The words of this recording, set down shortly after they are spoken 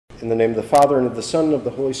In the name of the Father, and of the Son, and of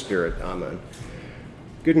the Holy Spirit. Amen.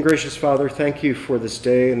 Good and gracious Father, thank you for this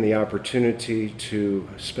day and the opportunity to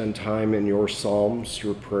spend time in your Psalms,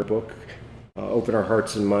 your prayer book. Open our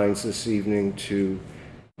hearts and minds this evening to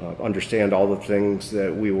understand all the things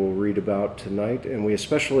that we will read about tonight. And we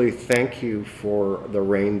especially thank you for the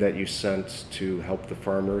rain that you sent to help the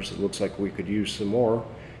farmers. It looks like we could use some more.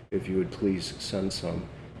 If you would please send some.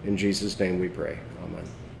 In Jesus' name we pray. Amen.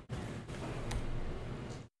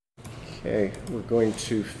 Okay, we're going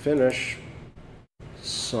to finish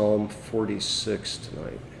Psalm 46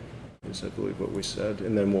 tonight, is I believe what we said,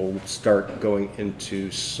 and then we'll start going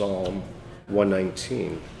into Psalm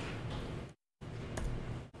 119.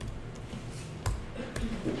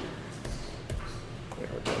 There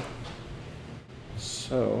we go.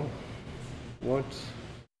 So,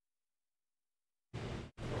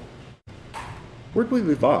 where'd we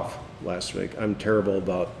leave off last week? I'm terrible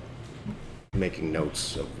about making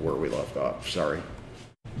notes of where we left off. Sorry.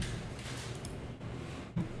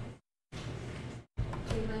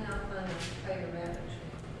 We went off on a fire rabbit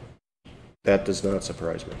trail. That does not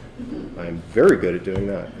surprise me. I'm very good at doing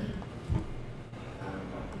that.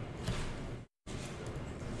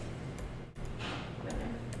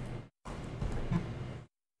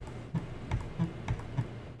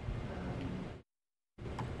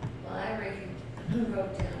 Well, I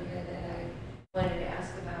wrote down here that I wanted to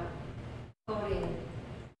ask about quoting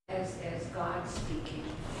as God speaking.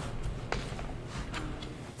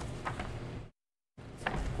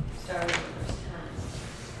 Starting with verse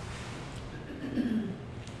 10.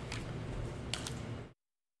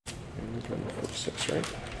 46, right?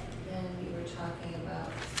 Then you were talking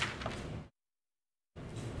about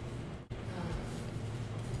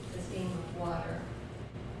the theme of water,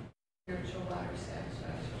 spiritual water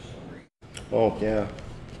satisfies our soul. Oh, yeah.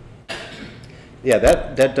 Yeah,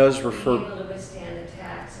 that does Being refer... able to withstand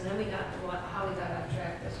attacks, and then we got how we got off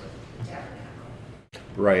track. This was the tabernacle.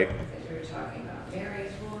 Right. Because we were talking about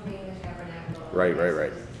Mary's womb being the tabernacle. Right. The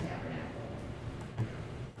tabernacle.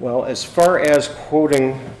 Well, as far as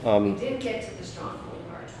quoting... We didn't get to the stronghold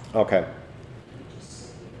part. Okay.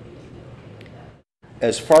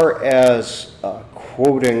 As far as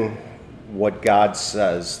quoting what God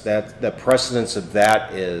says, that the precedence of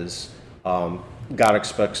that is God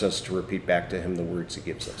expects us to repeat back to him the words he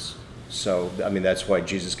gives us. So, I mean, that's why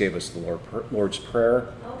Jesus gave us the Lord's Prayer.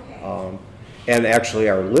 Okay. And actually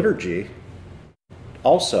our liturgy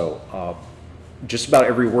also, just about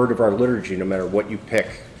every word of our liturgy, no matter what you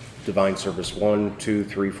pick, divine service 1, 2,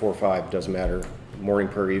 3, 4, 5, doesn't matter, morning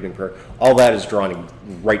prayer, evening prayer, all that is drawn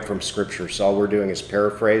right from Scripture. So all we're doing is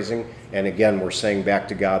paraphrasing, and again, we're saying back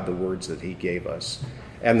to God the words that he gave us.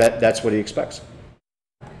 And that's what he expects.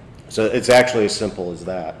 So it's actually as simple as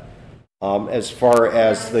that. As far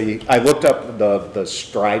as I looked up the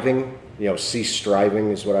striving, cease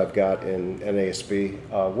striving is what I've got in NASB.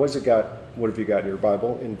 What have you got in your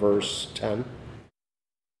Bible in verse 10?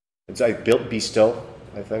 It's like, be still,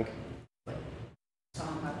 I think.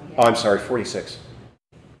 Oh, I'm sorry, 46.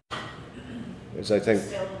 Is I think.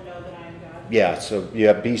 Still know that I am God. Yeah, so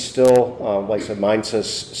yeah, be still. Like I said, mine says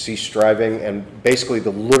cease striving, and basically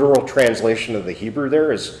the literal translation of the Hebrew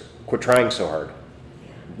there is quit trying so hard.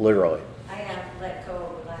 Yeah. Literally. I have let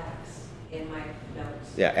go, relax in my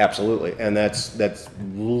notes. Yeah, absolutely, and that's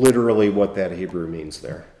literally what that Hebrew means.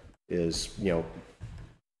 There is,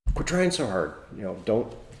 quit trying so hard.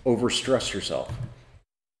 Don't overstress yourself,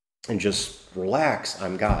 and just relax.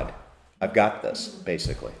 I'm God. I've got this,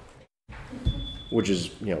 basically, which is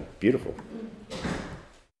beautiful.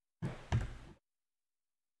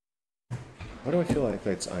 Why do I feel like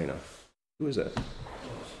that's Ina? Who is it?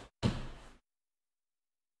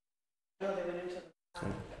 No, they went into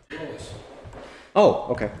the Oh,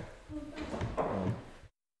 okay.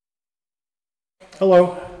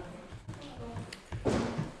 Hello.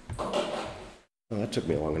 Oh, that took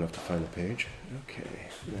me long enough to find the page. Okay,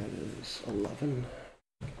 that is 11.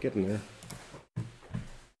 Getting there.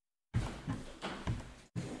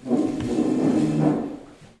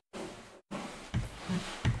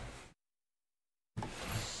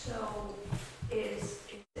 So is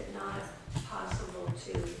it not possible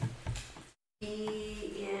to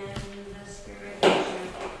be in the Spirit as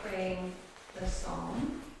you're praying the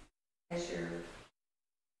psalm, as you're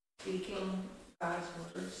speaking God's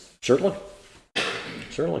words? Certainly.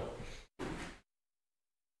 Certainly.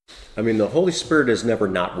 I mean, the Holy Spirit is never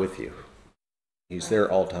not with you. He's there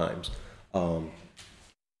all times.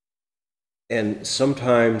 And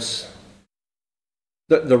sometimes,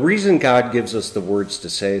 the reason God gives us the words to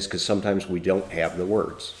say is because sometimes we don't have the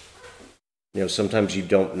words. Sometimes you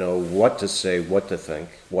don't know what to say, what to think,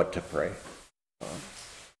 what to pray.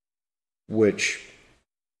 which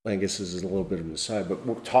I guess this is a little bit of an aside, but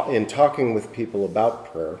in talking with people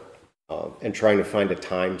about prayer and trying to find a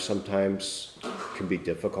time sometimes can be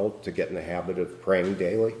difficult to get in the habit of praying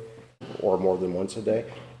daily or more than once a day.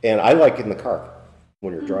 And I like in the car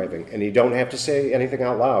when you're driving, and you don't have to say anything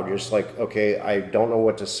out loud. You're just like, okay, I don't know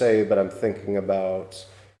what to say, but I'm thinking about,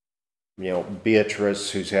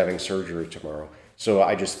 Beatrice who's having surgery tomorrow. So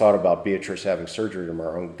I just thought about Beatrice having surgery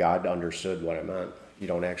tomorrow, and God understood what I meant. You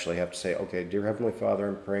don't actually have to say, okay, dear Heavenly Father,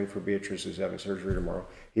 I'm praying for Beatrice who's having surgery tomorrow.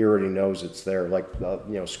 He already knows it's there. Like,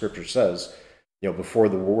 Scripture says, before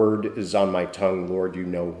the word is on my tongue, Lord, you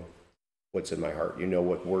know what's in my heart. You know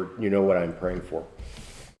what I'm praying for.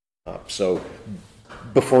 So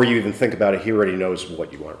before you even think about it, he already knows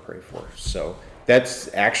what you want to pray for. So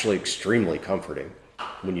that's actually extremely comforting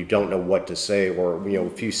when you don't know what to say, or,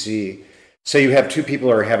 if you say you have two people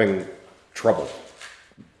who are having trouble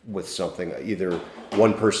with something, either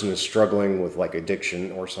one person is struggling with like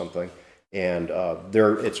addiction or something, and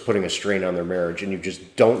it's putting a strain on their marriage, and you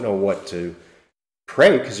just don't know what to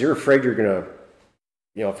pray because you're afraid you're gonna,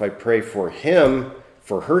 if I pray for him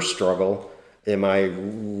for her struggle, am I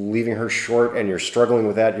leaving her short? And you're struggling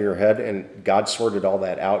with that in your head, and God sorted all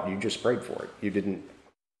that out. You just prayed for it. You didn't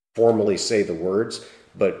formally say the words,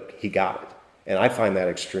 but he got it. And I find that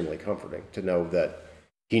extremely comforting to know that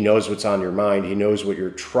he knows what's on your mind. He knows what you're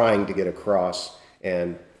trying to get across,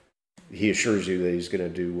 and he assures you that he's going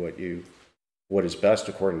to do what is best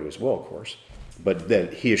according to his will, of course. But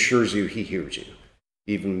then he assures you he hears you,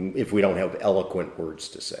 even if we don't have eloquent words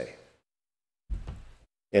to say.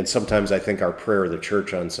 And sometimes I think our prayer of the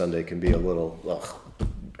church on Sunday can be a little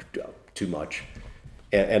too much.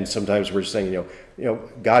 And sometimes we're saying,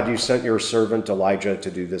 God, you sent your servant Elijah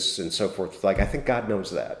to do this and so forth. Like, I think God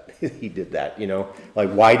knows that. He did that, Like,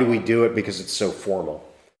 why do we do it? Because it's so formal.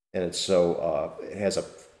 And it's so, it has a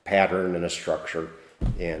pattern and a structure.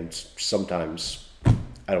 And sometimes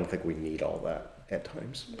I don't think we need all that at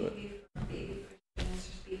times. But Maybe for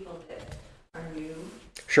people that are new.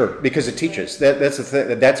 Sure, because it teaches. That's the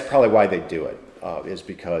thing. That's probably why they do it, is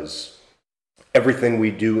because everything we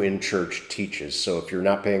do in church teaches. So if you're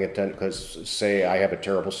not paying attention, because say I have a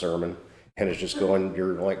terrible sermon and it's just going,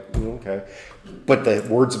 you're like, okay. But the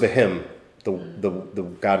words of a hymn,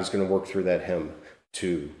 the God is going to work through that hymn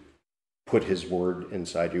to put his word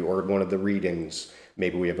inside you. Or one of the readings,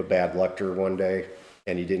 maybe we have a bad lecture one day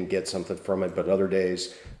and you didn't get something from it, but other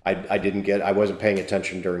days I wasn't paying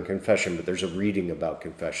attention during confession, but there's a reading about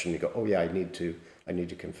confession. You go, oh yeah, I need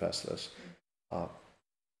to confess this.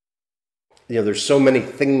 There's so many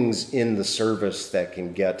things in the service that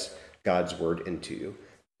can get God's word into you,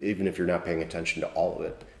 even if you're not paying attention to all of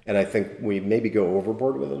it. And I think we maybe go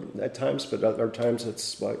overboard with it at times, but other times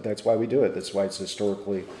that's why we do it. That's why it's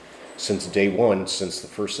historically, since day one, since the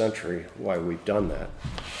first century, why we've done that.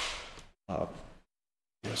 I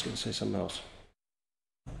was going to say something else.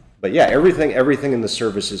 But yeah, everything in the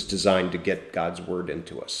service is designed to get God's word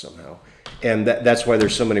into us somehow. And that's why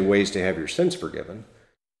there's so many ways to have your sins forgiven.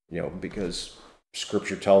 Because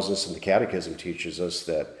Scripture tells us and the Catechism teaches us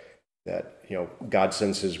that God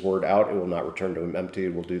sends his word out, it will not return to him empty,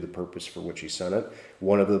 it will do the purpose for which he sent it.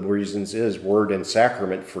 One of the reasons is word and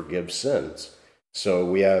sacrament forgive sins. So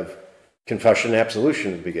we have confession and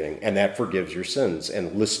absolution at the beginning, and that forgives your sins.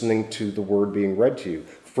 And listening to the word being read to you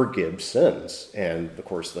forgives sins. And of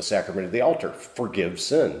course, the sacrament of the altar forgives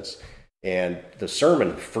sins. And the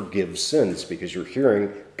sermon forgives sins because you're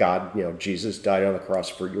hearing God, Jesus died on the cross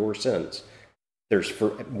for your sins. There's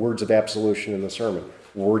words of absolution in the sermon,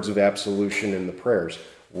 words of absolution in the prayers,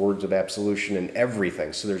 words of absolution in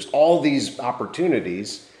everything. So there's all these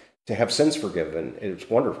opportunities to have sins forgiven. It's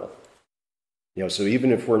wonderful. So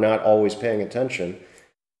even if we're not always paying attention,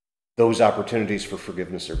 those opportunities for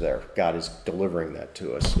forgiveness are there. God is delivering that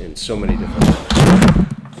to us in so many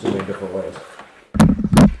different ways.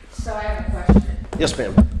 So I have a question. Yes,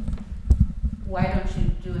 ma'am. Why don't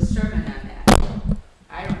you do a sermon on that?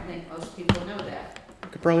 I don't think most people know that. I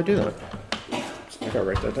could probably do that. I gotta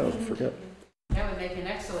write that down. Forget. That would make an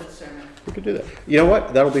excellent sermon. We could do that. You know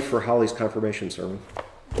what? That'll be for Holly's confirmation sermon.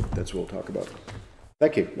 That's what we'll talk about.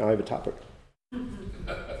 Thank you. Now I have a topic.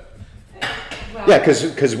 Well, Yeah,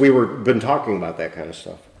 because been talking about that kind of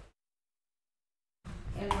stuff.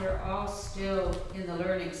 And we're all still in the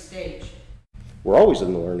learning stage. We're always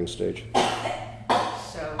in the learning stage.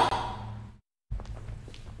 So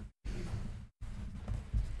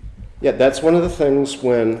Yeah, that's one of the things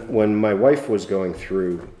when my wife was going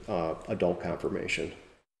through adult confirmation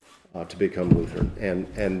to become Lutheran,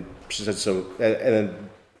 and she said so, and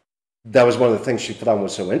that was one of the things she found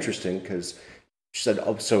was so interesting because She said,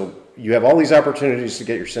 oh, so you have all these opportunities to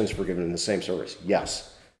get your sins forgiven in the same service?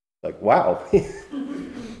 Yes. Like, wow.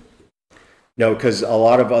 No, because a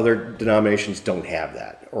lot of other denominations don't have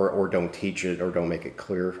that, or don't teach it, or don't make it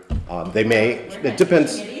clear. They may, it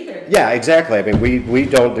depends. Yeah, exactly. I mean, we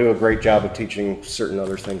don't do a great job of teaching certain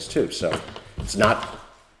other things too. So it's not,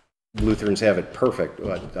 Lutherans have it perfect,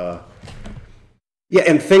 but yeah,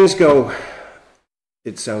 and things go,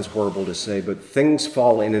 it sounds horrible to say, but things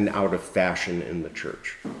fall in and out of fashion in the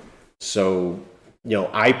church. So, you know,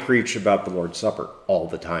 I preach about the Lord's Supper all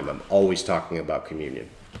the time. I'm always talking about communion,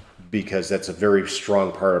 because that's a very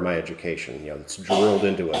strong part of my education. You know, it's drilled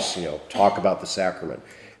into us, you know, talk about the sacrament.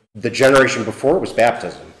 The generation before was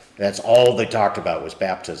baptism. That's all they talked about, was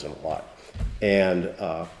baptism a lot. And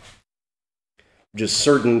just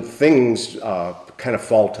certain things kind of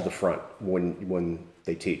fall to the front when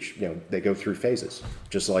they teach. You know, they go through phases,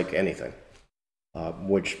 just like anything,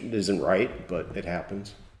 which isn't right, but it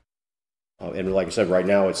happens. And like I said, right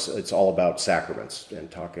now it's all about sacraments and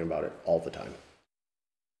talking about it all the time,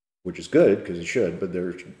 which is good because it should, but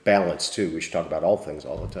there's balance too. We should talk about all things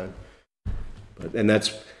all the time. And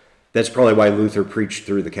that's probably why Luther preached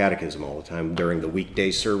through the catechism all the time during the weekday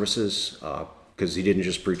services, because he didn't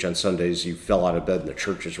just preach on Sundays. You fell out of bed and the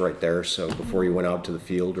church is right there, so before you went out to the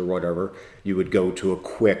field or whatever, you would go to a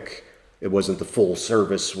quick, it wasn't the full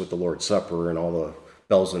service with the Lord's Supper and all the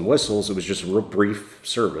bells and whistles, it was just a real brief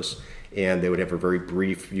service. And they would have a very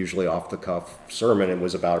brief, usually off-the-cuff sermon. It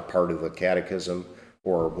was about a part of the catechism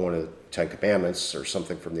or one of the Ten Commandments or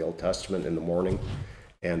something from the Old Testament in the morning.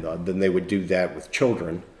 And then they would do that with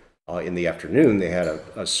children. In the afternoon, they had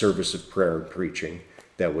a service of prayer and preaching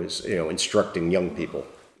that was, you know, instructing young people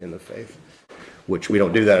in the faith, which we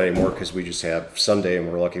don't do that anymore because we just have Sunday,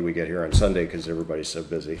 and we're lucky we get here on Sunday because everybody's so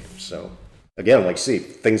busy. So, again, like, see,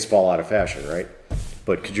 things fall out of fashion, right?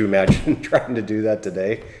 But could you imagine trying to do that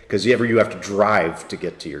today? Because you have to drive to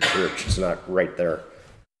get to your church. It's not right there.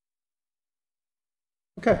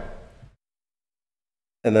 Okay.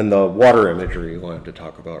 And then the water imagery you wanted to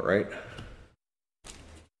talk about, right?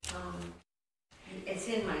 It's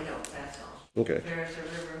in my notes, that's all. Okay. There's a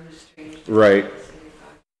river whose streams. Right.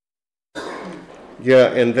 Yeah,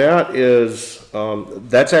 and that is,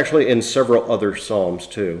 that's actually in several other Psalms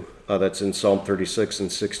too. That's in Psalm 36 and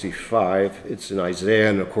 65. It's in Isaiah,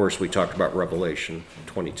 and of course we talked about Revelation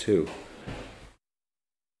 22.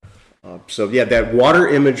 So yeah, that water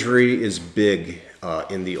imagery is big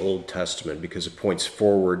in the Old Testament because it points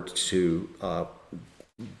forward to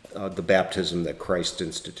the baptism that Christ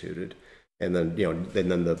instituted, and then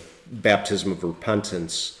then the baptism of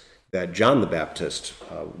repentance that John the Baptist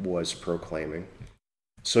was proclaiming.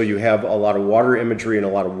 So you have a lot of water imagery and a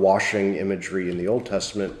lot of washing imagery in the Old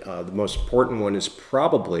Testament. The most important one is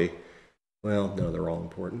probably, well, no, they're all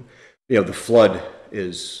important. You know, the flood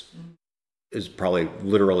is probably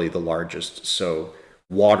literally the largest. So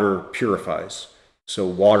water purifies. So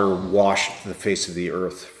water washed the face of the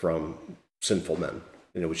earth from sinful men,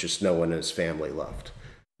 and it was just Noah and his family left.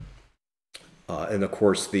 And of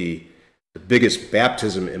course, the biggest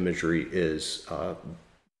baptism imagery is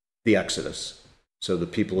the Exodus. So the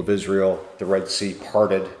people of Israel, the Red Sea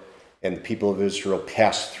parted, and the people of Israel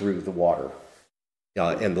passed through the water.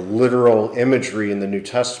 And the literal imagery in the New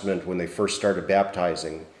Testament when they first started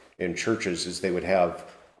baptizing in churches is they would have,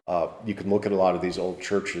 you can look at a lot of these old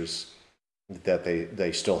churches that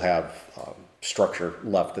they still have structure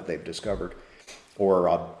left that they've discovered.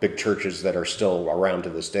 Or big churches that are still around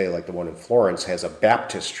to this day, like the one in Florence, has a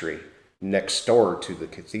baptistry next door to the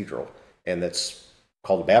cathedral. And that's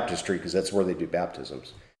called a baptistry because that's where they do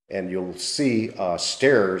baptisms. And you'll see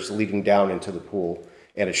stairs leading down into the pool,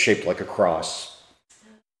 and it's shaped like a cross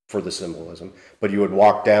for the symbolism. But you would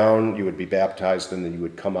walk down, you would be baptized, and then you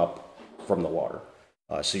would come up from the water.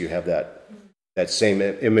 So you have that same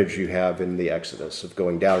image you have in the Exodus of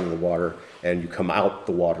going down in the water, and you come out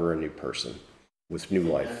the water a new person with new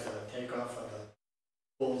life. That's a takeoff of the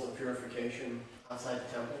bowls of purification outside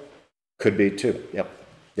the temple? Could be too, yep.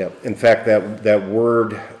 Yeah, in fact, that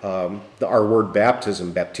word, our word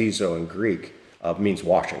baptism, baptizo in Greek, means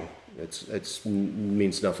washing. It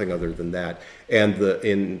means nothing other than that. And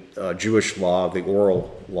in Jewish law, the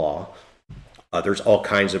oral law, there's all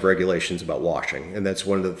kinds of regulations about washing, and that's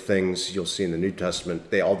one of the things you'll see in the New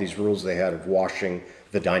Testament. All these rules they had of washing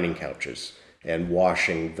the dining couches and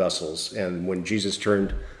washing vessels. And when Jesus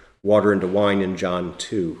turned water into wine in John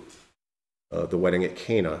 2, the wedding at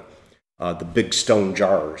Cana. The big stone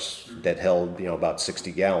jars that held, about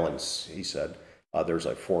 60 gallons, he said, there's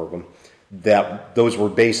like 4 of them, those were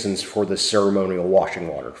basins for the ceremonial washing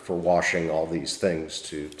water, for washing all these things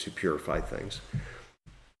to purify things.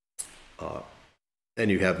 And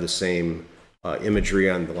you have the same imagery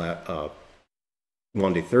on the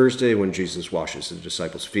Monday, Thursday, when Jesus washes the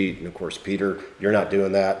disciples' feet. And of course, Peter, you're not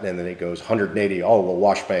doing that. And then he goes 180, oh, well,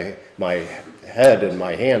 wash my head and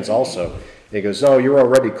my hands also. And he goes, no, you're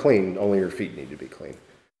already clean. Only your feet need to be clean.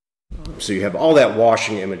 So you have all that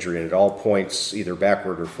washing imagery, and it all points either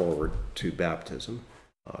backward or forward to baptism,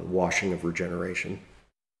 washing of regeneration.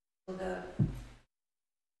 To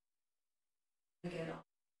get all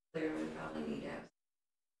clear, we probably need to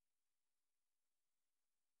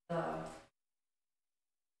have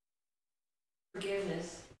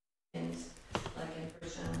forgiveness, and like in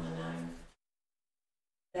 1 John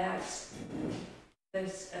 1:9,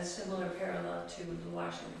 that's a similar parallel to the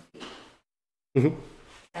washing of feet, Mm-hmm.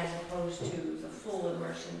 as opposed to the full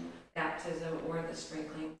immersion baptism or the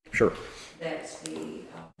sprinkling. Sure. That's the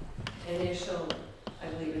initial, I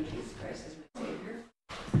believe in Jesus Christ as my Savior.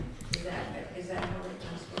 Is that how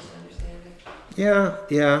I'm supposed to understand it?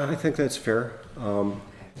 Yeah, I think that's fair.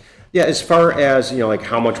 Yeah, as far as, like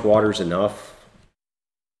how much water's enough,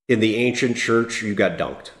 in the ancient church, you got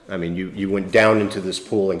dunked. I mean, you went down into this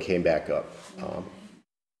pool and came back up.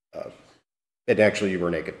 And actually, you were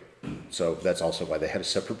naked. So that's also why they had a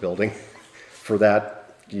separate building for that.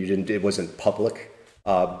 It wasn't public.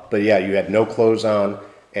 But yeah, you had no clothes on,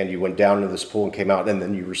 and you went down into this pool and came out, and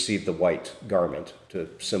then you received the white garment to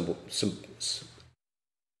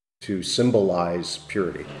symbolize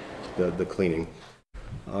purity, the cleaning.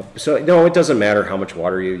 So no, it doesn't matter how much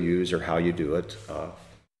water you use or how you do it.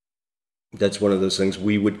 That's one of those things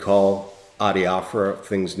we would call adiaphora,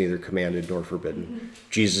 things neither commanded nor forbidden. Mm-hmm.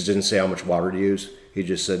 Jesus didn't say how much water to use. He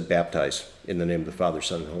just said baptize in the name of the Father,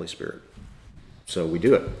 Son, and Holy Spirit. So we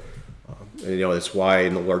do it. And, that's why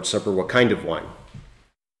in the Lord's Supper, what kind of wine?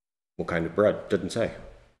 What kind of bread? Doesn't say.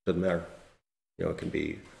 Doesn't matter. It can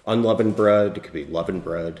be unleavened bread. It could be leavened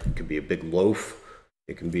bread. It could be a big loaf.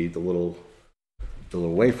 It can be the little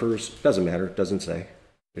wafers. Doesn't matter. It doesn't say.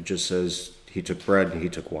 It just says he took bread and he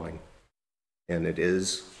took wine. And it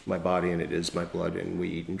is my body and it is my blood, and we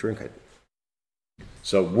eat and drink it.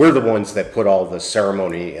 So we're the ones that put all the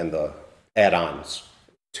ceremony and the add-ons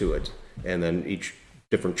to it. And then each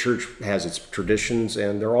different church has its traditions,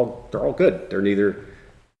 and they're all good. They're neither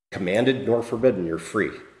commanded nor forbidden. You're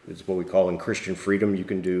free. It's what we call in Christian freedom. You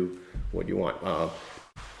can do what you want.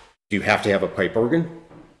 Do you have to have a pipe organ,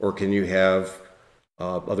 or can you have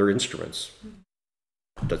other instruments?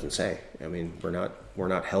 It doesn't say. I mean, we're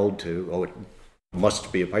not held to, it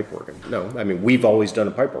must be a pipe organ. No, I mean, we've always done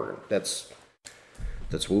a pipe organ. That's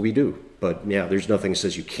what we do. But yeah, there's nothing that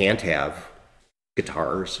says you can't have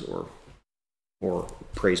guitars or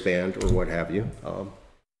praise band or what have you.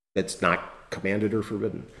 It's not commanded or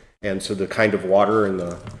forbidden. And so the kind of water in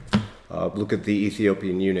the look at the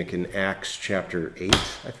Ethiopian eunuch in Acts chapter 8,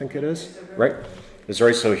 I think it is, right? It's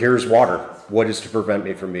right. So here's water. What is to prevent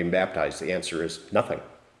me from being baptized? The answer is nothing,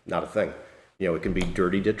 not a thing. It can be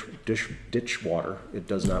dirty ditch water. It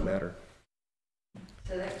does not matter.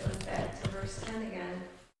 So that goes back to verse 10 again.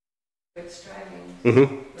 With striving.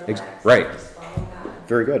 Mm-hmm. Relax, right. follow God.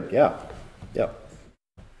 Very good. Yeah.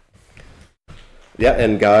 Yeah,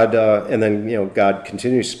 and God, and then God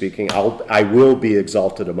continues speaking. I will be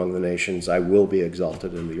exalted among the nations. I will be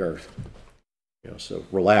exalted in the earth. So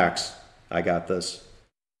relax. I got this.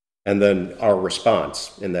 And then our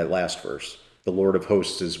response in that last verse: the Lord of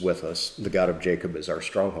hosts is with us. The God of Jacob is our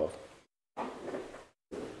stronghold.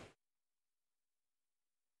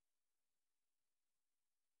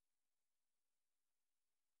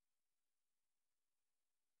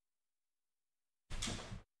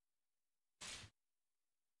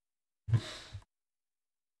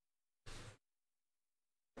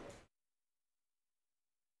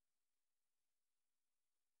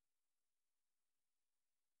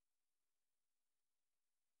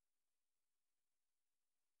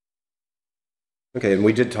 Okay, and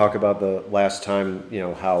we did talk about the last time,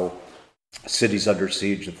 how cities under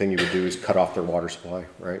siege, the thing you would do is cut off their water supply,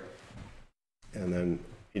 right? And then,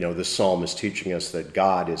 this psalm is teaching us that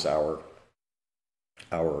God is our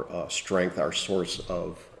strength, our source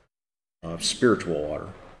of spiritual water.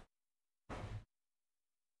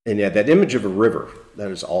 And yeah, that image of a river,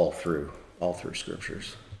 that is all through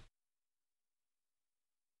scriptures.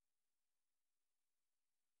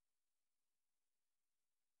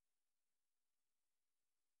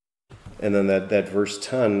 And then that verse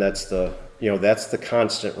 10, that's the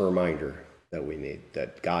constant reminder that we need,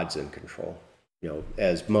 that God's in control.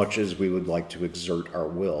 As much as we would like to exert our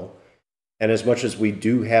will, and as much as we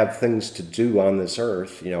do have things to do on this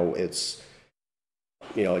earth, it's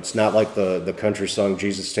not like the country song,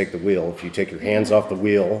 Jesus Take the Wheel. If you take your hands off the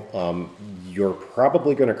wheel, you're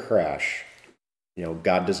probably going to crash. You know,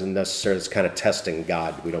 God doesn't necessarily, it's kind of testing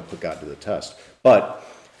God. We don't put God to the test. But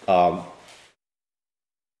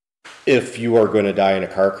if you are going to die in a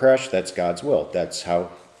car crash, that's God's will. That's how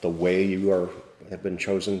the way you have been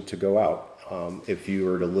chosen to go out. If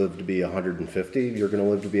you are to live to be 150, you're going to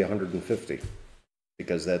live to be 150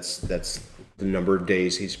 because that's the number of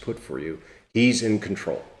days He's put for you. He's in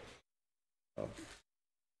control.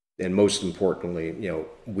 And most importantly, you know,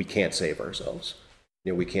 we can't save ourselves.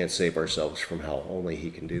 You know, we can't save ourselves from hell. Only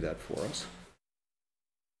He can do that for us.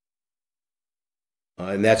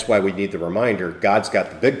 And that's why we need the reminder. God's got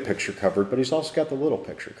the big picture covered, but He's also got the little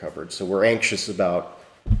picture covered. So we're anxious about,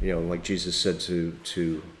 you know, like Jesus said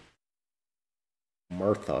to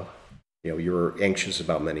Martha, you know, you're anxious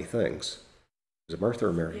about many things. Was it Martha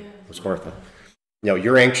or Mary? Yeah, it was Martha. You know,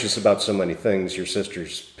 you're anxious about so many things, your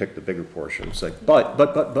sisters pick the bigger portion. It's like, but,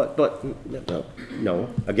 no.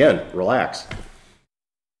 Again, relax.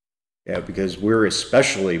 Yeah, because we're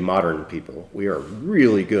especially modern people. We are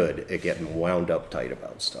really good at getting wound up tight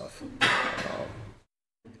about stuff.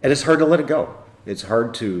 And it's hard to let it go. It's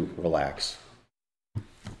hard to relax.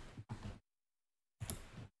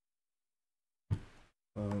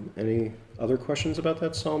 Any other questions about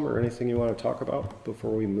that psalm or anything you want to talk about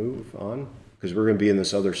before we move on? Because we're going to be in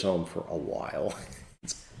this other psalm for a while.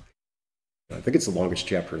 I think it's the longest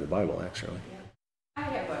chapter in the Bible, actually. I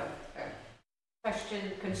have a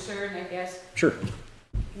question, concern, I guess. Sure.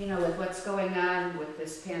 You know, with what's going on with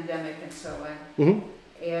this pandemic and so on.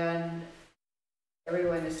 Mm-hmm. And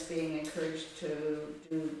everyone is being encouraged to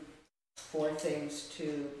do 4 things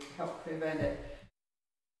to help prevent it.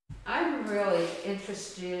 I'm really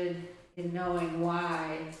interested in knowing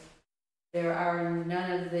why there are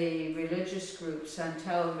none of the religious groups on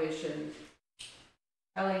television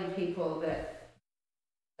telling people that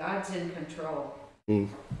God's in control. Mm.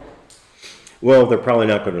 Well, they're probably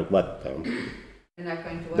not going to let them. They're not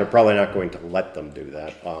going to. They're probably not going to let them do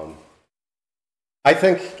that. I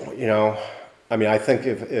think, you know, I mean, I think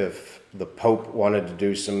if the Pope wanted to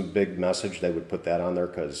do some big message, they would put that on there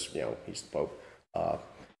because, you know, he's the Pope.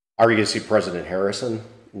 Are you going to see President Harrison?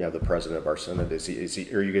 You know, the president of our Senate. Is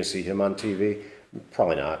he? Are you going to see him on TV?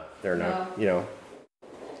 Probably not. They're not. You know.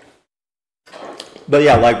 But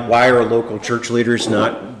yeah, like, why are local church leaders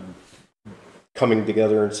not coming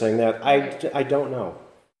together and saying that? I don't know.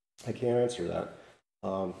 I can't answer that.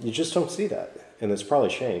 You just don't see that, and it's probably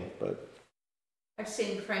a shame. But I've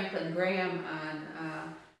seen Franklin Graham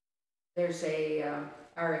on. There's a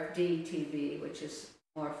RFD TV, which is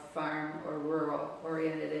more farm or rural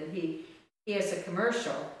oriented, and he has a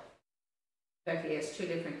commercial. In fact, he has 2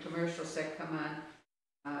 different commercials that come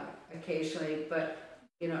on occasionally. But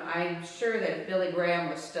you know, I'm sure that if Billy Graham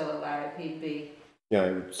was still alive, he'd be. Yeah,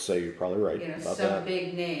 I would say you're probably right. You know, about some that.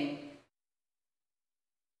 big name.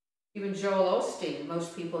 Even Joel Osteen.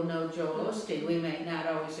 Most people know Joel Osteen. We may not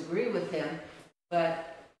always agree with him, but.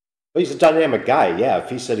 Well, he's a dynamic guy, yeah. If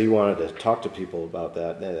he said he wanted to talk to people about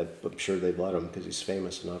that, I'm sure they'd let him because he's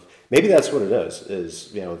famous enough. Maybe that's what it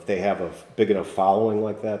is, you know, if they have a big enough following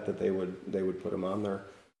like that, that they would put him on there.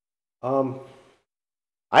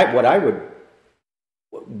 What I would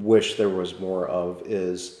wish there was more of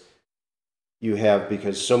is you have,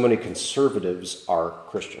 because so many conservatives are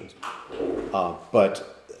Christians,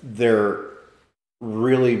 but they're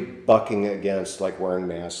really bucking against like wearing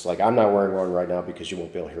masks. Like, I'm not wearing one right now because you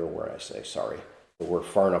won't be able to hear what I say, sorry. But we're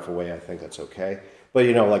far enough away, I think that's okay. But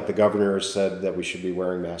you know, like the governor has said that we should be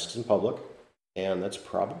wearing masks in public, and that's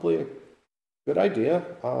probably a good idea.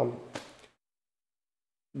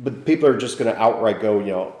 But people are just going to outright go,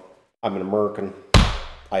 you know, I'm an American,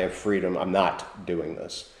 I have freedom, I'm not doing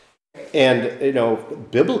this. And you know,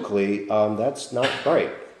 biblically, that's not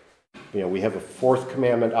right. You know, we have a 4th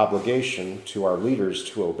commandment obligation to our leaders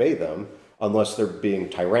to obey them, unless they're being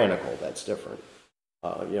tyrannical. That's different.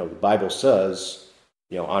 You know, the Bible says,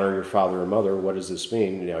 you know, honor your father and mother. What does this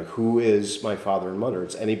mean? You know, who is my father and mother?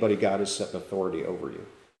 It's anybody God has set an authority over you.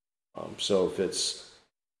 So if it's,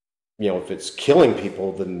 you know, if it's killing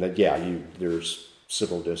people, then yeah, there's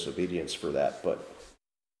civil disobedience for that.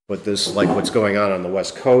 But this, like what's going on the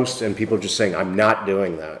West Coast, and people just saying, I'm not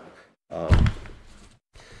doing that.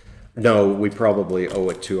 No, we probably owe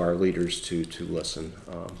it to our leaders to listen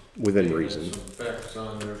within reason. Some facts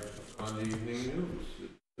on the evening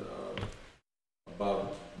news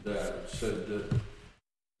about that. It said that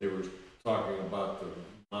they were talking about the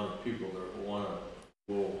amount of people that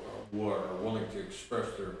who are willing to express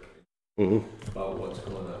their opinion about what's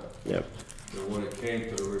going on. Yep. And when it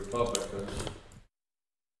came to the Republicans,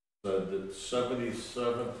 said that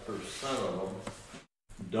 77% of them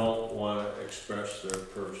don't want to express their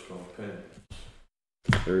personal opinions.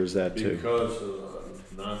 There is that too. Because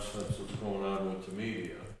of the nonsense that's going on with the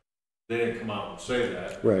media. They didn't come out and say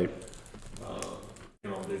that. Right. You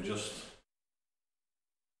know, they just,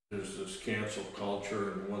 there's this cancel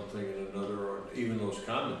culture and one thing and another, or even those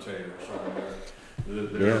commentators on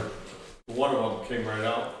there. Yeah. One of them came right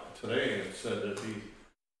out today and said that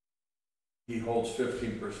he holds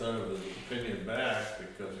 15% of his opinion back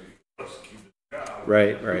because he wants to keep his job.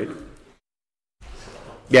 Right, right.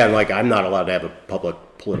 Yeah, like I'm not allowed to have a public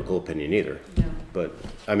political opinion either. No. But,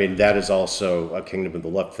 I mean, that is also a kingdom of the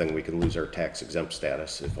left thing. We can lose our tax exempt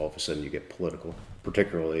status if all of a sudden you get political,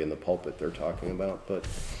 particularly in the pulpit they're talking about.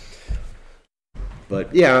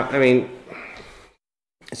 But yeah, I mean,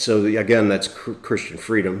 so again, that's Christian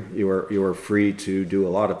freedom. You are free to do a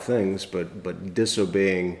lot of things, but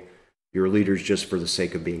disobeying your leaders just for the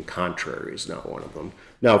sake of being contrary is not one of them.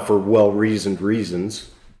 Now, for well-reasoned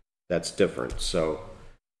reasons, that's different. So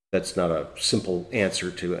that's not a simple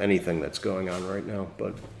answer to anything that's going on right now,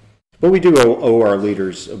 but we do owe our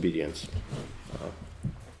leaders obedience.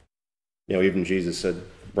 You know, even Jesus said,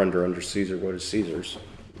 "Render unto Caesar what is Caesar's,"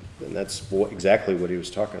 and that's exactly what he was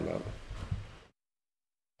talking about.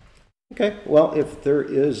 Okay, well, if there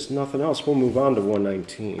is nothing else, we'll move on to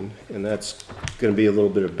 119, and that's going to be a little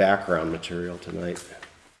bit of background material tonight.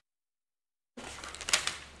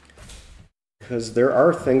 Because there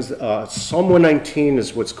are things, Psalm 119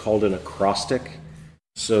 is what's called an acrostic.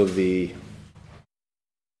 So the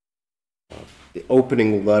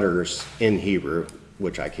opening letters in Hebrew,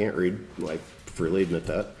 which I can't read, I freely admit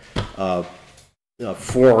that,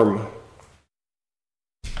 form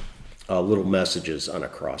little messages on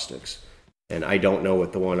acrostics. And I don't know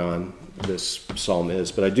what the one on this psalm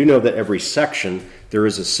is, but I do know that every section, there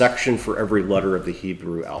is a section for every letter of the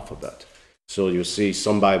Hebrew alphabet. So you'll see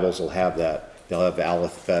some Bibles will have that. They'll have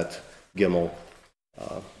Aleph, Bet, Gimel,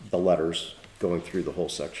 the letters going through the whole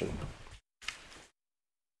section.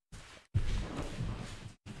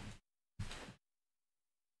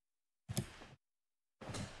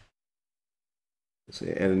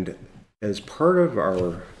 And as part of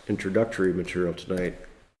our introductory material tonight,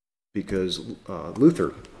 because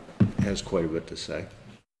Luther has quite a bit to say,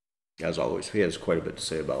 as always, he has quite a bit to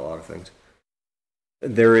say about a lot of things.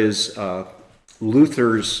 There is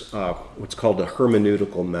Luther's what's called a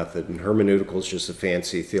hermeneutical method, and hermeneutical is just a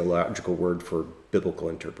fancy theological word for biblical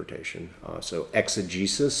interpretation. So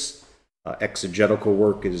exegesis, exegetical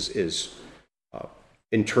work is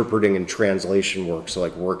interpreting and translation work, so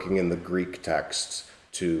like working in the Greek texts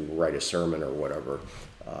to write a sermon or whatever.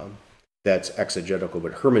 That's exegetical,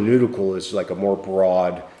 but hermeneutical is like a more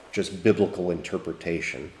broad, just biblical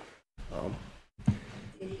interpretation.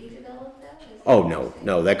 Did he develop that? Oh,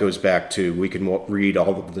 no, that goes back to, we can read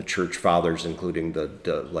all of the church fathers, including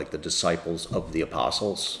the disciples of the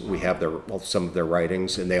apostles. We have some of their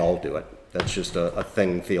writings, and they all do it. That's just a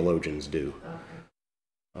thing theologians do.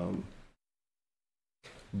 Okay.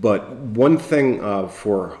 But one thing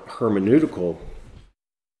for hermeneutical,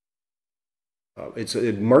 it's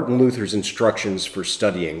Martin Luther's instructions for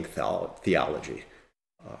studying theology,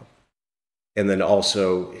 and then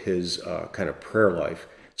also his kind of prayer life.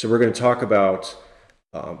 So we're going to talk about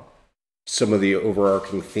some of the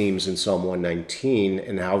overarching themes in Psalm 119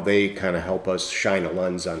 and how they kind of help us shine a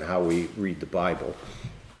lens on how we read the Bible.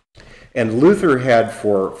 And Luther had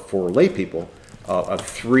for lay people a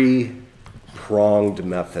three-pronged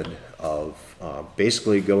method of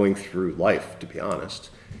basically going through life, to be honest.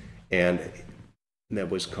 And that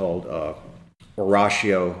was called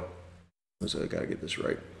oratio. I got to get this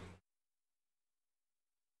right.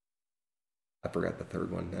 I forgot the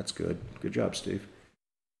third one. That's good. Good job, Steve.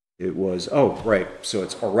 It was, right. So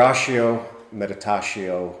it's oratio,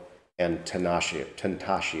 meditatio, and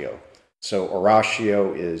tentatio. So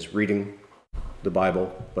oratio is reading the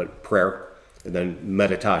Bible, but prayer. And then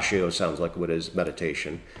meditatio sounds like what is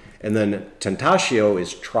meditation. And then tentatio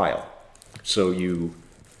is trial. So you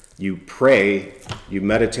pray, you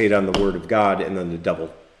meditate on the Word of God, and then the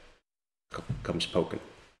devil comes poking.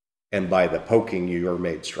 And by the poking, you are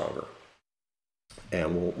made stronger.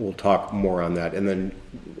 And we'll talk more on that. And then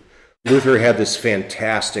Luther had this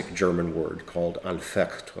fantastic German word called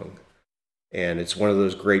Anfechtung. And it's one of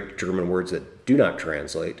those great German words that do not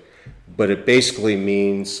translate, but it basically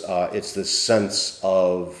means it's this sense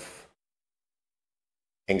of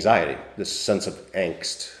anxiety, this sense of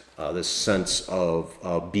angst, this sense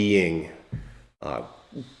of being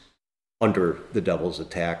under the devil's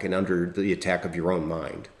attack and under the attack of your own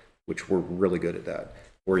mind, which we're really good at that,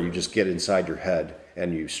 where you just get inside your head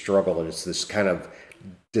and you struggle, and it's this kind of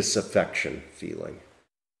disaffection feeling.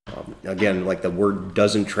 Again, like the word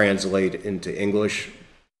doesn't translate into English,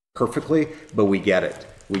 perfectly, but we get it.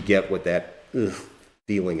 We get what that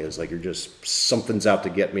feeling is, like you're just, something's out to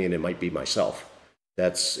get me and it might be myself.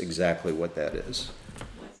 That's exactly what that is.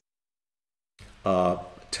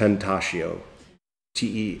 Tentatio.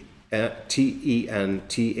 Tentatio,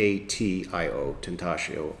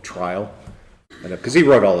 tentatio, trial. Because he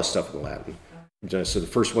wrote all this stuff in Latin. So the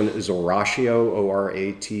first one is oratio,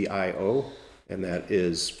 O-R-A-T-I-O, and that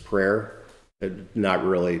is prayer. Not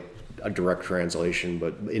really a direct translation,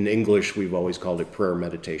 but in English we've always called it prayer,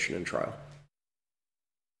 meditation, and trial.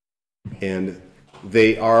 And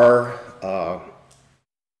they are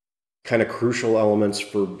kind of crucial elements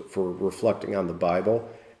for reflecting on the Bible,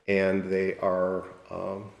 and they are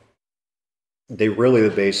really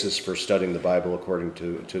the basis for studying the Bible according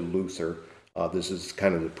to Luther. This is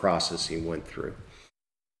kind of the process he went through.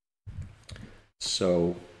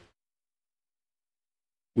 So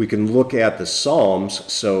we can look at the Psalms.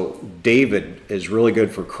 So David is really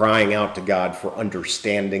good for crying out to God for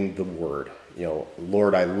understanding the Word. You know,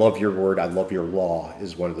 Lord, I love your Word, I love your law,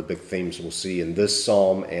 is one of the big themes we'll see in this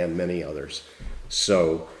psalm and many others.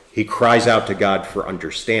 So he cries out to God for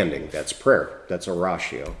understanding. That's prayer. That's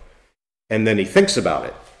oratio. And then he thinks about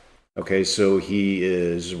it. Okay, so he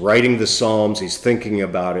is writing the Psalms, he's thinking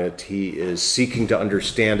about it, he is seeking to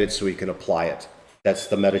understand it so he can apply it. That's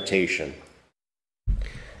the meditation.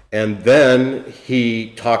 And then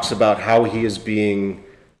he talks about how he is being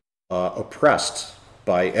oppressed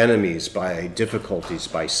by enemies, by difficulties,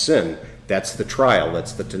 by sin. That's the trial,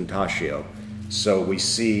 that's the tentatio. So we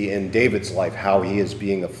see in David's life how he is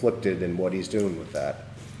being afflicted and what he's doing with that.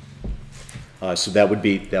 So that would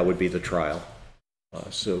be the trial.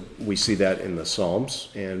 So we see that in the Psalms,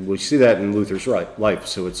 and we see that in Luther's life.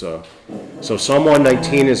 So Psalm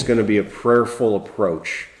 119 is going to be a prayerful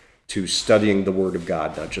approach to studying the Word of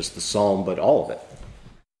God, not just the Psalm, but all of it.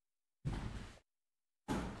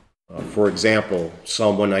 For example,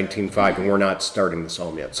 Psalm 119:5, and we're not starting the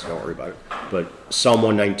Psalm yet, so don't worry about it. But Psalm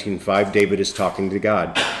 119:5, David is talking to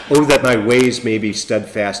God. Oh, that my ways may be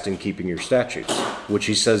steadfast in keeping your statutes, which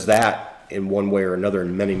he says that in one way or another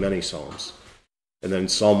in many, many Psalms. And then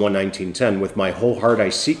Psalm 119:10, with my whole heart I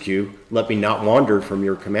seek you, let me not wander from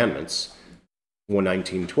your commandments.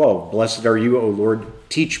 119:12, blessed are you, O Lord,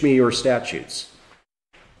 teach me your statutes.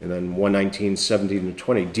 And then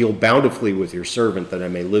 119:17-20, deal bountifully with your servant that I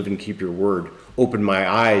may live and keep your word. Open my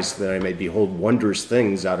eyes that I may behold wondrous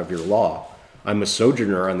things out of your law. I'm a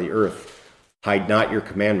sojourner on the earth. Hide not your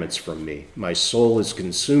commandments from me. My soul is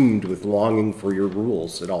consumed with longing for your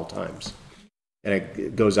rules at all times. And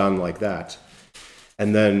it goes on like that.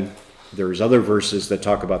 And then there's other verses that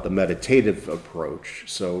talk about the meditative approach.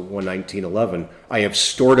 So 119:11, I have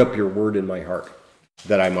stored up your word in my heart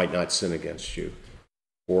that I might not sin against you.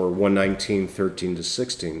 Or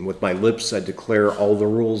 119:13-16, with my lips I declare all the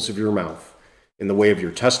rules of your mouth. In the way of your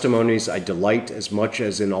testimonies I delight as much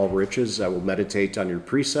as in all riches. I will meditate on your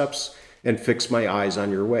precepts and fix my eyes on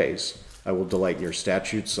your ways. I will delight in your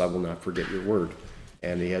statutes. I will not forget your word.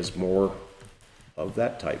 And he has more of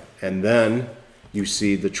that type. And then you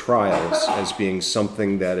see the trials as being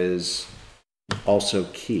something that is also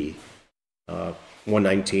key.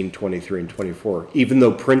 119:23-24. Even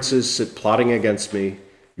though princes sit plotting against me,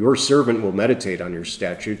 your servant will meditate on your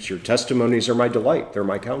statutes. Your testimonies are my delight. They're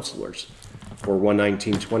my counselors. Or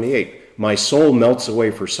 119:28. My soul melts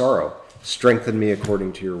away for sorrow. Strengthen me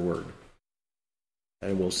according to your word.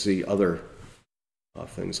 And we'll see other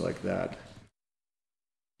things like that.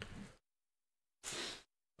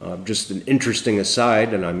 Just an interesting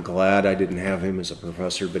aside, and I'm glad I didn't have him as a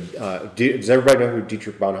professor, but does everybody know who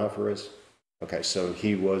Dietrich Bonhoeffer is? Okay, so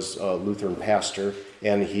he was a Lutheran pastor,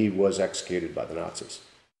 and he was executed by the Nazis.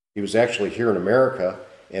 He was actually here in America,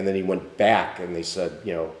 and then he went back, and they said,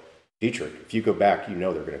 you know, Dietrich, if you go back, you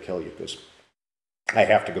know they're going to kill you, because I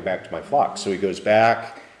have to go back to my flock. So he goes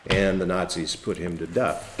back, and the Nazis put him to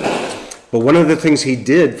death. But one of the things he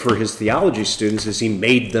did for his theology students is he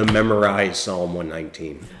made them memorize Psalm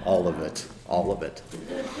 119, all of it.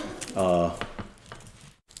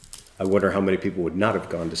 I wonder how many people would not have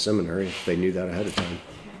gone to seminary if they knew that ahead of time.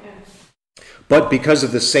 But because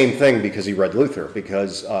of the same thing, because he read Luther,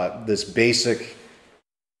 because this basic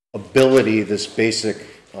ability, this basic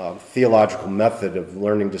theological method of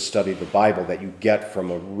learning to study the Bible that you get from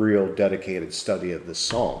a real dedicated study of the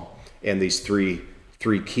Psalm, and these three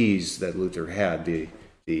keys that Luther had, the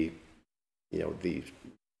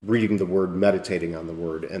reading the Word, meditating on the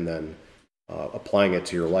Word, and then applying it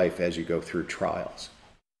to your life as you go through trials.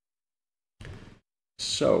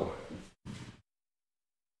 So,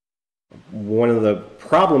 one of the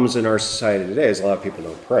problems in our society today is a lot of people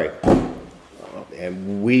don't pray.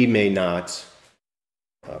 And we may not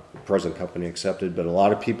present company accepted, but a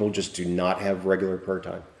lot of people just do not have regular prayer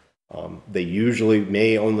time. They usually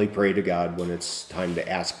may only pray to God when it's time to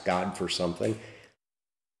ask God for something.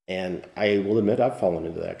 And I will admit I've fallen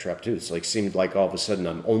into that trap too. It's like seemed like all of a sudden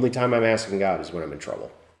the only time I'm asking God is when I'm in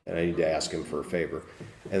trouble and I need to ask him for a favor.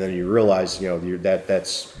 And then you realize,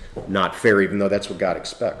 that's not fair, even though that's what God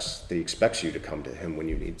expects. He expects you to come to him when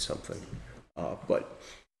you need something. But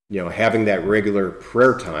having that regular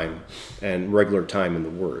prayer time and regular time in the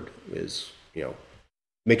Word is,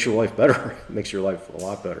 makes your life better. Makes your life a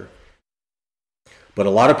lot better. But a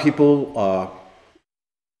lot of people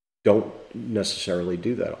don't necessarily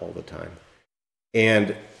do that all the time.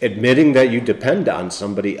 And admitting that you depend on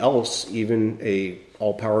somebody else, even a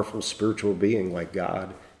all-powerful spiritual being like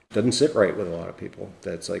God, doesn't sit right with a lot of people.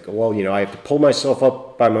 That's like, well, I have to pull myself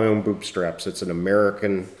up by my own bootstraps. It's an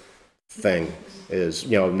American thing.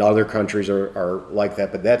 Other countries are like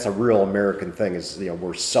that, but that's a real American thing.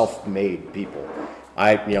 We're self-made people.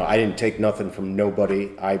 I didn't take nothing from nobody.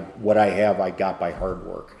 What I have, I got by hard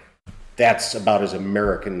work. That's about as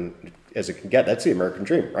American as it can get. That's the American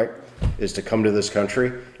dream, right? Is to come to this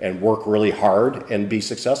country and work really hard and be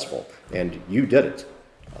successful. And you did it.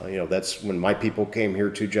 That's when my people came here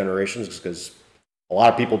 2 generations, because a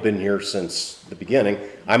lot of people have been here since the beginning.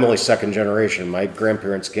 I'm only 2nd generation. My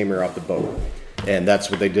grandparents came here off the boat. And that's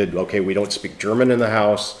what they did. Okay, we don't speak German in the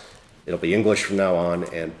house. It'll be English from now on,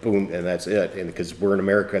 and boom, and that's it. And because we're in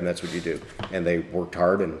America, and that's what you do. And they worked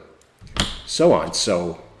hard and so on.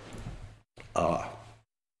 So,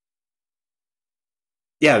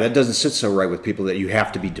 that doesn't sit so right with people, that you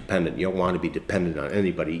have to be dependent. You don't want to be dependent on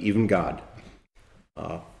anybody, even God.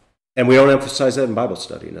 And we don't emphasize that in Bible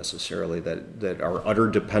study necessarily, that our utter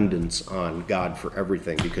dependence on God for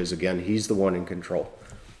everything, because again, he's the one in control.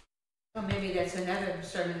 Well, maybe that's another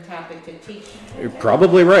sermon topic to teach. You're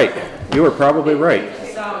probably right. You are probably right.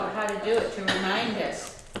 So how to do it, to remind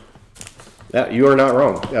us. You are not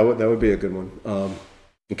wrong. That would be a good one.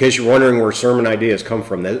 In case you're wondering where sermon ideas come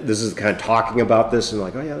from, this is kind of talking about this and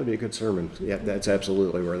like, oh yeah, that'd be a good sermon. Yeah, that's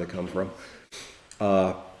absolutely where they come from.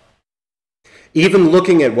 Even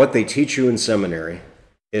looking at what they teach you in seminary,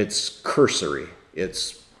 it's cursory.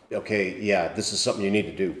 It's, okay, yeah, this is something you need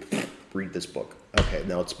to do. Read this book. Okay,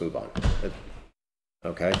 now let's move on.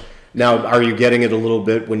 Okay. Now, are you getting it a little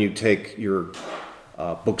bit when you take your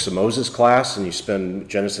Books of Moses class and you spend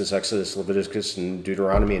Genesis, Exodus, Leviticus, and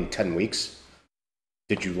Deuteronomy in 10 weeks?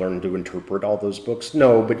 Did you learn to interpret all those books?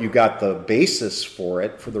 No, but you got the basis for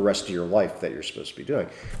it for the rest of your life that you're supposed to be doing.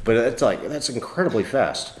 But it's like, that's incredibly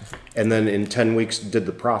fast. And then in 10 weeks, did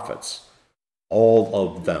the prophets. All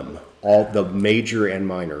of them. All the major and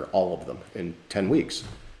minor, all of them in 10 weeks.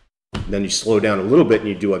 Then you slow down a little bit and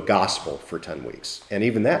you do a gospel for 10 weeks. And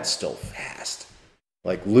even that's still fast.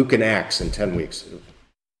 Like Luke and Acts in 10 weeks.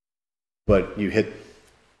 But you hit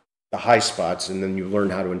the high spots and then you learn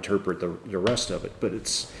how to interpret the rest of it. But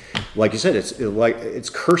it's, like you said, it's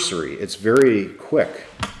cursory. It's very quick.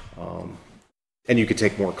 And you could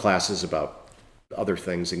take more classes about other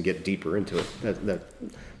things and get deeper into it.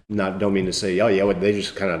 Don't mean to say, oh yeah, they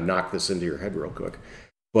just kind of knock this into your head real quick.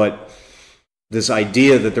 But this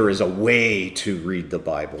idea that there is a way to read the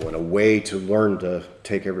Bible and a way to learn to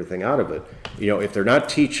take everything out of it. If they're not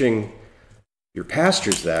teaching your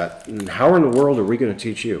pastors that, then how in the world are we going to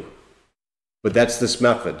teach you? But that's this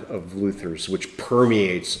method of Luther's, which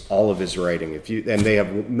permeates all of his writing. And they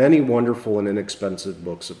have many wonderful and inexpensive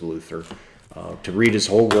books of Luther. To read his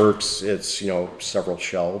whole works, it's several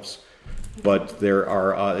shelves. But there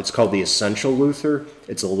are, it's called the Essential Luther.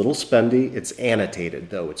 It's a little spendy. It's annotated,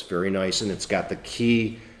 though. It's very nice, and it's got the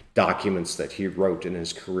key documents that he wrote in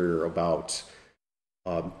his career about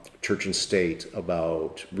church and state,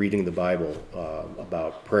 about reading the Bible,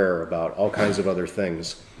 about prayer, about all kinds of other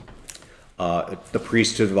things. The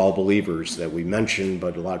priesthood of all believers that we mentioned,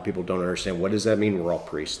 but a lot of people don't understand. What does that mean? We're all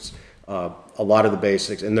priests. A lot of the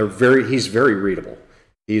basics, and he's very readable.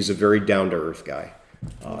 He's a very down-to-earth guy.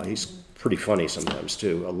 He's pretty funny sometimes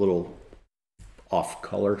too, a little off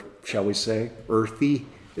color, shall we say. Earthy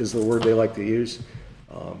is the word they like to use.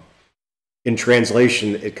 In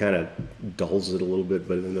translation, it kind of dulls it a little bit,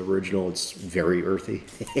 but in the original, it's very earthy.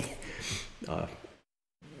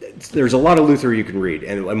 There's a lot of Luther you can read,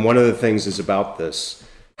 and one of the things is about this,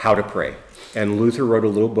 how to pray. And Luther wrote a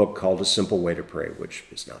little book called A Simple Way to Pray, which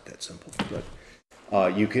is not that simple, but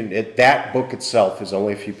that book itself is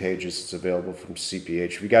only a few pages. It's available from CPH.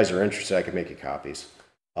 If you guys are interested, I can make you copies.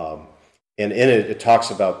 And in it talks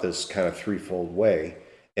about this kind of threefold way,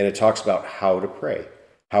 and it talks about how to pray.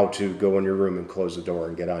 how to go in your room and close the door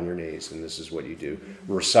and get on your knees, and this is what you do.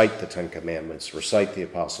 Recite the 10 Commandments, recite the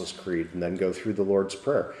Apostles' Creed, and then go through the Lord's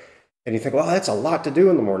Prayer. And you think, well, that's a lot to do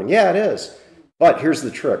in the morning. Yeah, it is. But here's the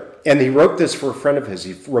trick. And he wrote this for a friend of his.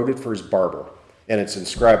 He wrote it for his barber. And it's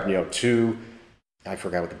inscribed, to, I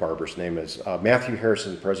forgot what the barber's name is. Matthew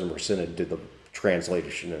Harrison, President of Synod, did the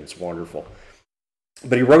translation, and it's wonderful.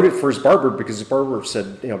 But he wrote it for his barber because his barber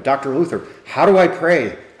said, Dr. Luther, how do I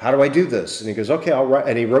pray? How do I do this? And he goes, okay, I'll write.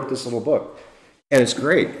 And he wrote this little book. And it's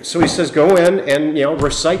great. So he says, go in and,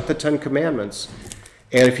 recite the 10 Commandments.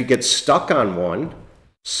 And if you get stuck on one,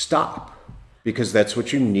 stop. Because that's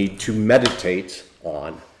what you need to meditate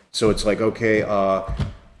on. So it's like, okay,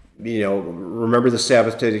 remember the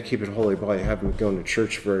Sabbath day to keep it holy. Boy, I haven't gone to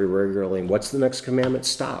church very regularly. And what's the next commandment?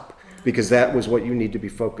 Stop. Because that was what you need to be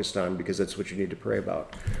focused on, because that's what you need to pray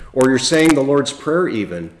about. Or you're saying the Lord's Prayer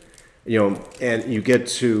even, and you get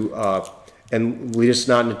to, and lead us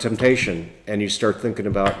not into temptation, and you start thinking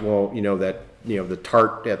about, the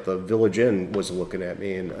tart at the Village Inn was looking at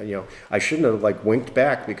me, and, I shouldn't have, winked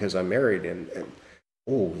back because I'm married, and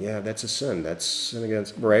oh, yeah, that's a sin. That's sin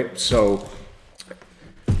against, right? So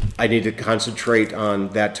I need to concentrate on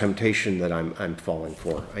that temptation that I'm falling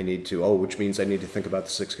for. I need to, which means I need to think about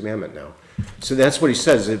the 6th commandment now. So that's what he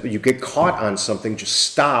says. If you get caught on something, just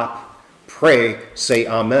stop, pray, say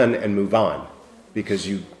amen, and move on, because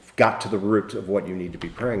you got to the root of what you need to be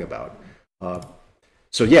praying about.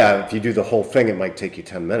 So yeah, if you do the whole thing, it might take you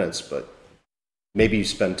 10 minutes, but maybe you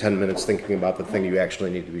spend 10 minutes thinking about the thing you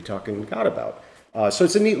actually need to be talking to God about. So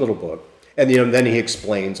it's a neat little book. And then he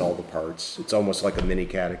explains all the parts. It's almost like a mini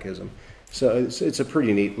catechism. So it's a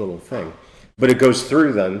pretty neat little thing. But it goes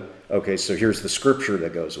through then, okay, so here's the scripture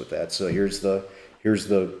that goes with that. So here's the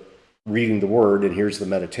reading the word, and here's the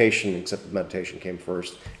meditation, except the meditation came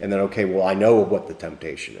first. And then, okay, well, I know what the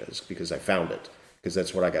temptation is because I found it, because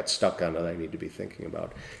that's what I got stuck on and I need to be thinking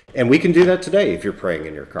about. And we can do that today if you're praying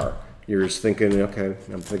in your car. You're just thinking, okay,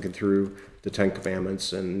 I'm thinking through the 10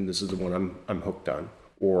 Commandments, and this is the one I'm hooked on.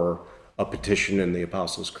 Or a petition in the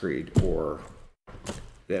Apostles' Creed, or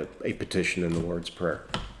a petition in the Lord's Prayer.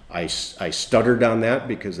 I stuttered on that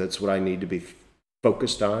because that's what I need to be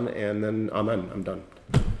focused on, and then amen, I'm done.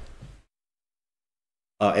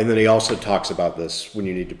 And then he also talks about this when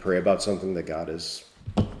you need to pray about something that God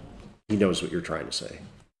he knows what you're trying to say.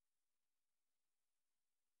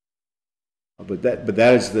 But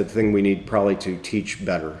that is the thing we need probably to teach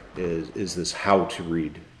better, is this how to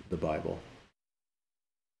read the Bible.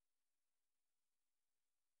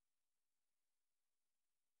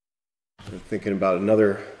 I'm thinking about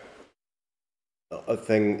another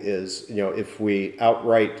thing is, if we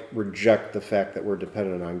outright reject the fact that we're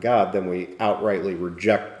dependent on God, then we outrightly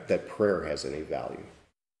reject that prayer has any value,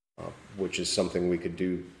 which is something we could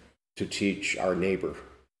do to teach our neighbor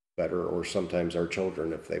better, or sometimes our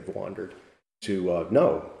children if they've wandered, to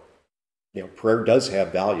know, prayer does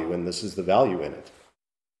have value, and this is the value in it.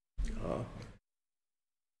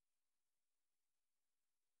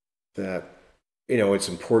 That it's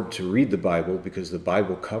important to read the Bible because the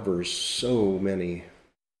Bible covers so many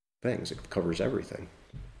things. It covers everything.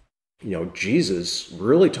 Jesus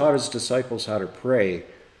really taught his disciples how to pray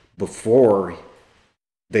before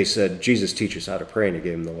they said, Jesus, teach us how to pray, and he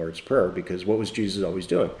gave them the Lord's Prayer, because what was Jesus always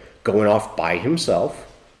doing? Going off by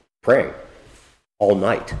himself, praying all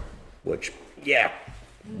night, which, yeah,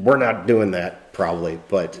 we're not doing that probably,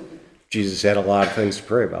 but Jesus had a lot of things to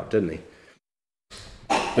pray about, didn't he?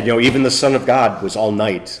 But, even the Son of God was all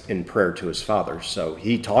night in prayer to his Father. So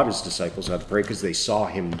he taught his disciples how to pray because they saw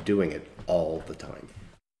him doing it all the time.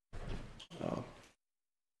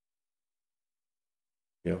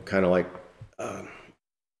 Kind of like,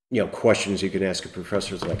 questions you can ask a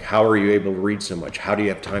professor is like, how are you able to read so much? How do you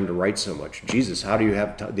have time to write so much? Jesus, how do you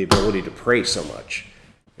have the ability to pray so much?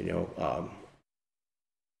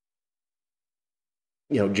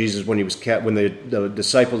 Jesus, when the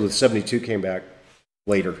disciples of the 72 came back,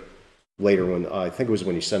 later when I think it was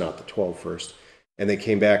when he sent out the 12 first, and they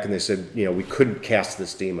came back and they said, we couldn't cast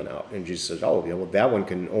this demon out, and Jesus says, that one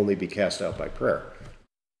can only be cast out by prayer.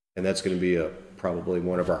 And that's going to be probably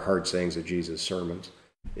one of our hard sayings of Jesus' sermons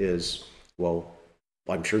is, well,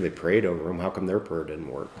 I'm sure they prayed over him, how come their prayer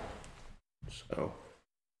didn't work? So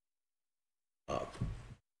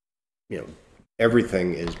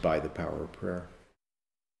everything is by the power of prayer.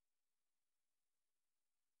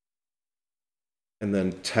 And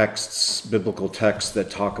then biblical texts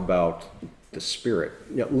that talk about the Spirit.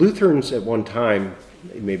 Lutherans at one time,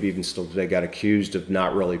 maybe even still today, got accused of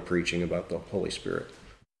not really preaching about the Holy Spirit.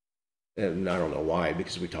 And I don't know why,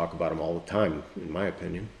 because we talk about him all the time, in my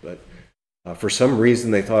opinion. But For some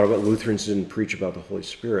reason, they thought about Lutherans didn't preach about the Holy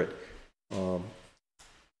Spirit,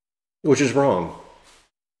 which is wrong.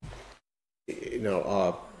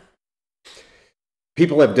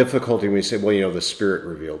 People have difficulty when you say, well, the Spirit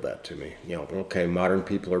revealed that to me. Okay, modern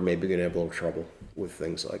people are maybe going to have a little trouble with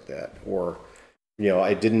things like that. Or,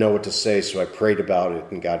 I didn't know what to say, so I prayed about it,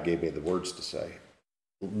 and God gave me the words to say.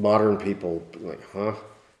 Modern people, like, huh?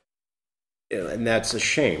 And that's a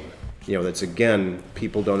shame. That's, again,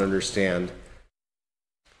 people don't understand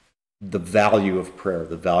the value of prayer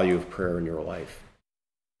in your life.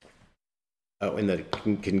 Oh, and that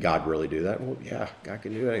can God really do that? Well, yeah, God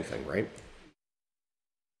can do anything, right?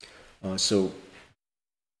 So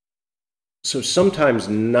sometimes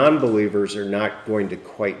non-believers are not going to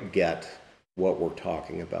quite get what we're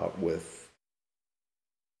talking about with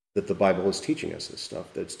that the Bible is teaching us this stuff,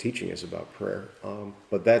 that's teaching us about prayer.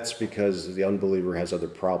 But that's because the unbeliever has other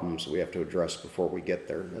problems we have to address before we get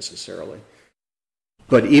there necessarily.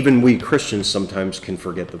 But even we Christians sometimes can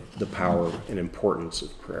forget the power and importance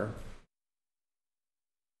of prayer.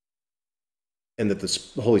 And that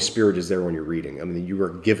the Holy Spirit is there when you're reading. I mean, you are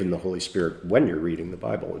given the Holy Spirit when you're reading the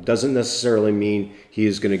Bible. It doesn't necessarily mean He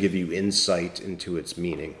is going to give you insight into its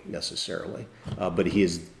meaning necessarily, but He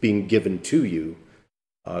is being given to you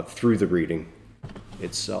through the reading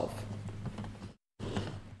itself.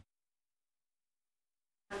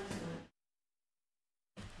 You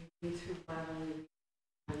read through the Bible,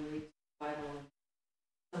 and read the Bible,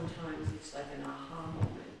 and sometimes it's like an aha moment.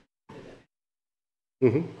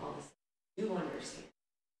 Mm-hmm. All of a sudden, you understand.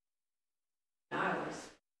 I was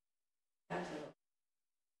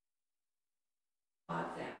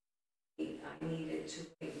thought that I needed to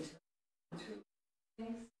wait until I went through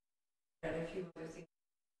things, but a few other things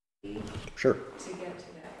Sure. to get to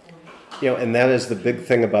that point. And that is the big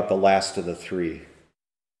thing about the last of the three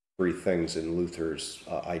things in Luther's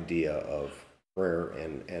idea of prayer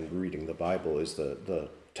and reading the Bible is the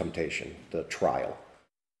temptation, the trial.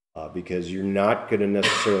 Because you're not going to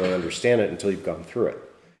necessarily understand it until you've gone through it.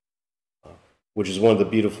 Which is one of the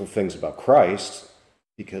beautiful things about Christ,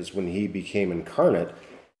 because when He became incarnate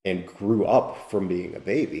and grew up from being a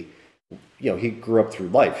baby, He grew up through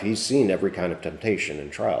life. He's seen every kind of temptation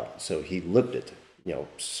and trial, so He lived it.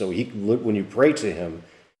 So when you pray to Him,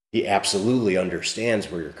 He absolutely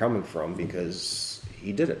understands where you're coming from because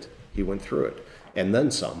He did it. He went through it, and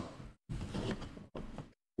then some.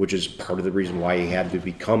 Which is part of the reason why He had to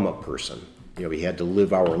become a person. He had to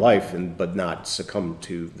live our life, but not succumb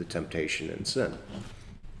to the temptation and sin.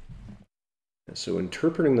 So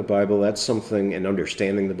interpreting the Bible, that's something, and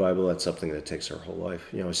understanding the Bible, that's something that takes our whole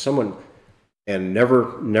life. Someone, and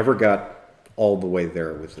never got all the way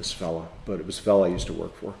there with this fella, but it was a fella I used to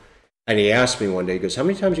work for. And he asked me one day, he goes, how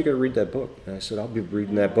many times you got to read that book? And I said, I'll be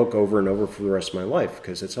reading that book over and over for the rest of my life,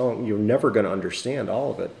 because you're never going to understand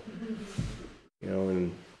all of it.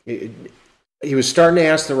 And he was starting to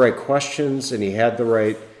ask the right questions, and he had the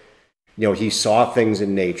right, he saw things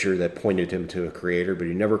in nature that pointed him to a creator, but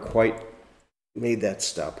he never quite made that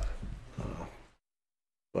step.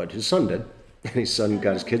 But his son did, and his son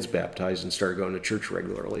got his kids baptized and started going to church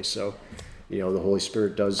regularly. So, the Holy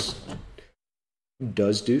Spirit does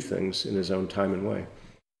do things in His own time and way.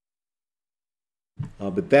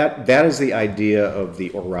 But that is the idea of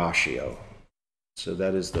the oratio. So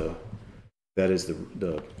that is the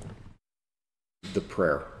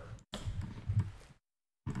prayer.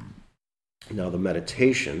 Now the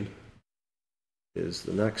meditation is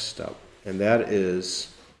the next step, and that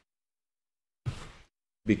is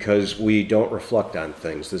because we don't reflect on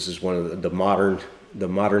things. This is one of the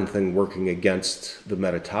modern thing working against the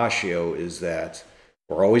meditatio is that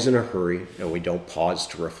we're always in a hurry and we don't pause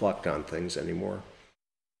to reflect on things anymore.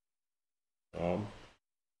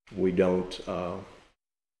 We don't.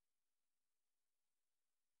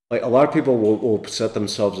 Like a lot of people will set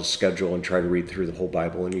themselves a schedule and try to read through the whole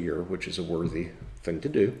Bible in a year, which is a worthy thing to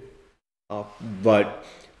do. But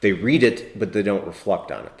they read it, but they don't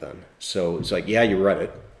reflect on it then. So it's like, yeah, you read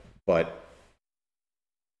it, but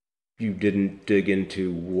you didn't dig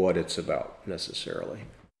into what it's about necessarily.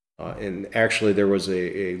 And actually there was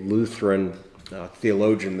a Lutheran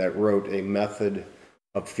theologian that wrote a method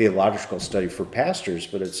of theological study for pastors,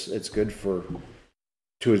 but it's good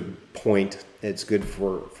to a point, it's good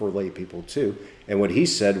for lay people too. And what he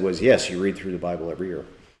said was, yes, you read through the Bible every year,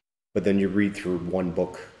 but then you read through one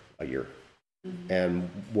book a year. Mm-hmm. And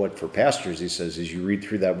what for pastors, he says, is you read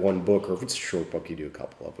through that one book, or if it's a short book, you do a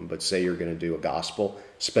couple of them, but say you're going to do a gospel,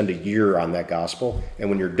 spend a year on that gospel, and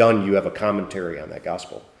when you're done, you have a commentary on that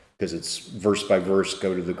gospel, because it's verse by verse,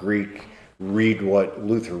 go to the Greek, read what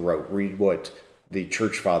Luther wrote, read what the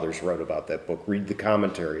church fathers wrote about that book, read the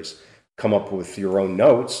commentaries, come up with your own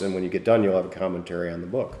notes, and when you get done, you'll have a commentary on the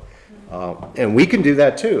book. And we can do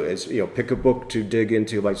that too. Is pick a book to dig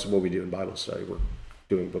into, like what we do in Bible study. We're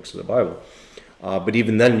doing books of the Bible, but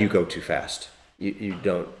even then, you go too fast. You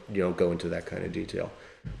don't go into that kind of detail.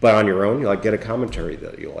 But on your own, you get a commentary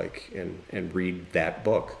that you like, and read that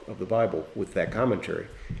book of the Bible with that commentary.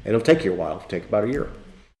 And it'll take you a while. It'll take about a year.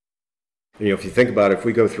 And, if you think about it, if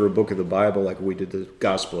we go through a book of the Bible like we did the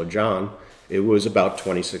Gospel of John, it was about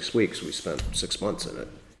 26 weeks. We spent 6 months in it.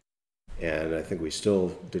 And I think we still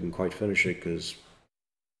didn't quite finish it because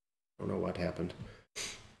I don't know what happened.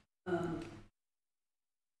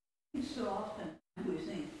 So often we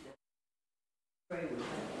think that pray we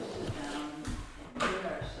have to sit down and get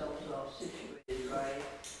ourselves all situated right,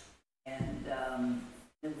 and then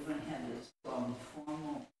we're going to have this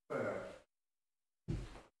formal prayer.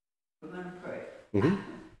 We're going to pray. Mm-hmm.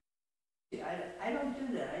 See, I don't do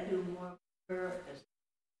that. I do more prayer as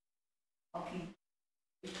talking.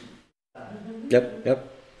 Yep.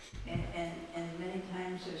 And many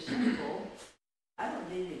times they're simple. I don't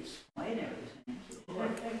need to explain everything.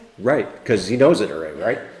 Right, because he knows it already,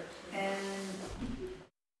 right?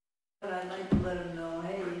 But I like to let him know,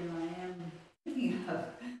 hey, I am thinking of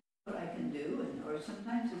what I can do, or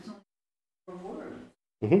sometimes it's only for words.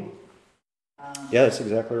 Mm-hmm. Yeah, that's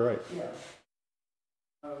exactly right. Yeah.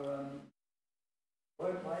 Or,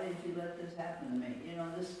 Lord, why did you let this happen to me?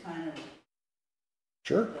 This kind of.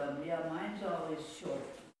 Sure. Mine's always short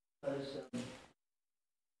because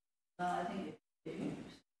no, I think if you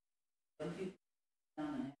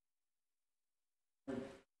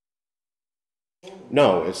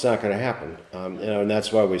No, it's not going to happen. And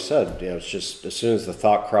that's why we said, it's just as soon as the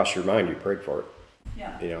thought crossed your mind, you prayed for it.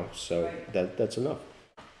 Yeah. So right. that's enough.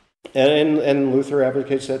 And Luther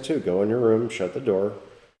advocates that too. Go in your room, shut the door,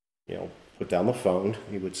 put down the phone,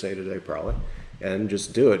 he would say today probably, and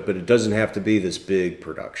just do it. But it doesn't have to be this big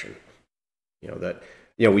production.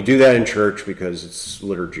 We do that in church because it's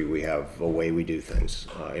liturgy. We have a way we do things,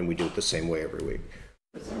 and we do it the same way every week.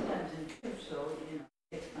 But sometimes in church,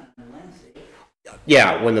 it's kind of lengthy.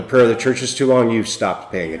 Yeah, when the prayer of the church is too long, you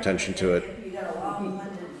stop paying attention to it. If you got a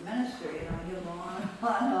long-winded minister, you'll go on and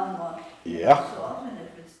on and on. Yeah. So often,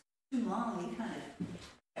 if it's too long, you kind of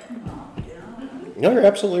check them off, No, you're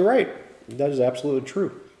absolutely right. That is absolutely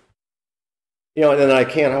true. And then I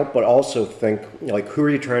can't help but also think, who are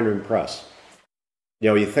you trying to impress?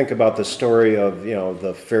 You think about the story of,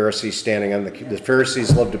 the Pharisees standing on the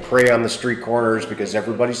Pharisees love to pray on the street corners because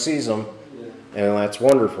everybody sees them, and that's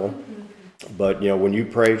wonderful. But, when you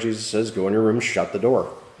pray, Jesus says, go in your room, shut the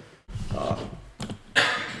door.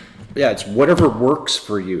 It's whatever works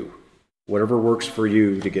for you. Whatever works for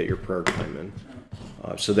you to get your prayer time in.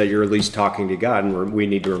 So that you're at least talking to God. And we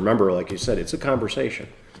need to remember, like you said, it's a conversation.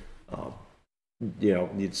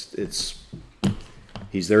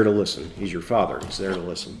 He's there to listen. He's your Father. He's there to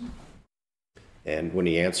listen. And when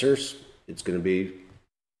he answers, it's going to be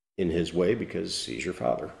in his way because he's your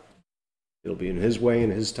Father. It'll be in his way, in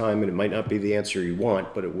his time, and it might not be the answer you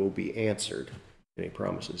want, but it will be answered. And he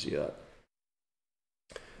promises you that.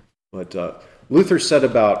 But Luther said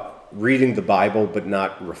about reading the Bible but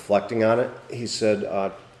not reflecting on it, he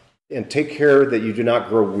said, and take care that you do not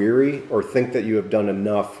grow weary or think that you have done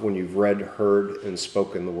enough when you've read, heard, and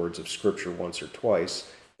spoken the words of Scripture once or twice,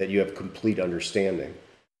 that you have complete understanding.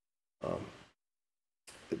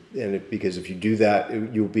 Because if you do that,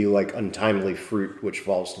 you'll be like untimely fruit which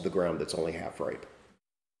falls to the ground that's only half ripe.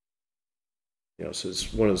 So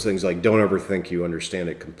it's one of those things like don't ever think you understand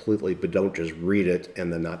it completely, but don't just read it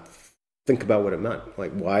and then not think about what it meant.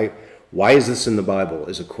 Like why is this in the Bible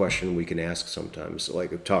is a question we can ask sometimes.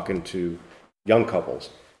 Like talking to young couples,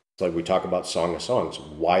 it's like we talk about Song of Songs.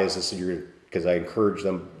 Why is this because I encourage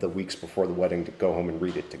them the weeks before the wedding to go home and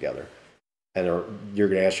read it together. And you're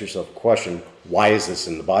going to ask yourself a question, why is this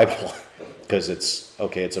in the Bible? Because it's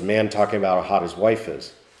a man talking about how hot his wife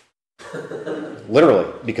is.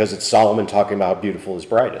 Literally, because it's Solomon talking about how beautiful his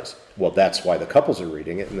bride is. Well, that's why the couples are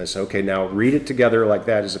reading it. And they say, okay, now read it together like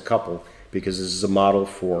that as a couple, because this is a model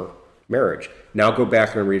for marriage. Now go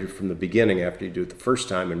back and read it from the beginning after you do it the first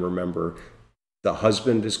time and remember the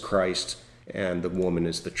husband is Christ and the woman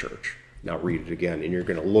is the church. Now read it again, and you're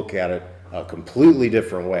going to look at it a completely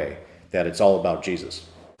different way, that it's all about Jesus.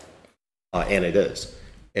 And it is.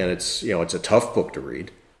 And it's a tough book to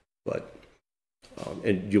read, but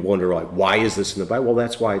and you wonder, why is this in the Bible? Well,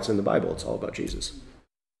 that's why it's in the Bible. It's all about Jesus.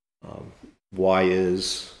 Why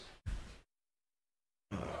is,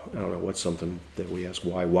 I don't know, what's something that we ask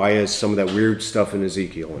why? Why is some of that weird stuff in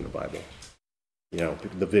Ezekiel in the Bible?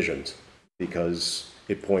 The visions, because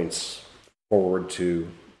it points forward to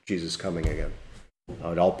Jesus coming again.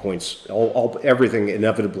 It all points, everything,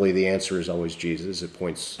 inevitably, the answer is always Jesus. It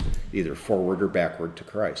points either forward or backward to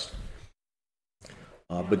Christ.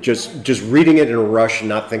 But just reading it in a rush and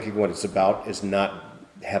not thinking what it's about is not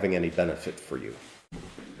having any benefit for you.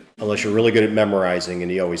 Unless you're really good at memorizing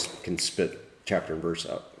and you always can spit chapter and verse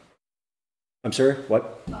out. I'm sorry,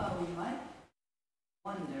 what? We might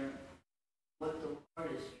wonder what the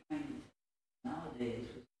Lord is trying to do nowadays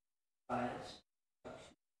with riots,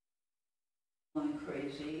 going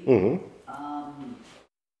crazy. Mm-hmm.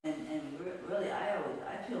 And really, I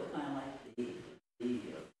feel kind of like the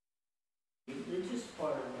religious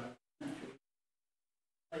part of our country.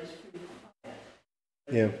 But it's pretty quiet.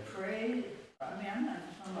 But Yeah. they pray. I mean, I'm not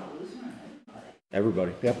just talking about Lutheran, everybody.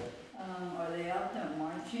 Everybody, yep. Are they out there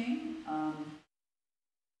marching?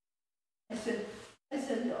 I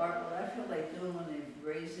said to Art, what I feel like doing when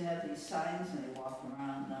they have these signs and they walk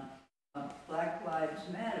around, Black Lives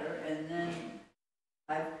Matter, and then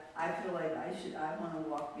I feel like I want to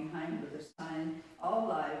walk behind with a sign, all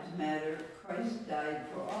lives matter, Christ died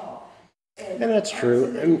for all. And that's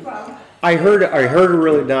true. And I heard a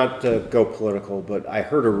really, not to go political, but I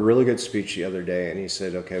heard a really good speech the other day, and he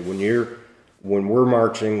said, okay, when we're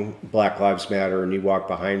marching Black Lives Matter and you walk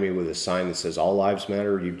behind me with a sign that says all lives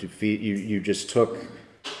matter, you just took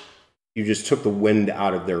the wind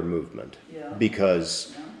out of their movement. Yeah.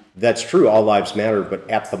 Because that's true, all lives matter, but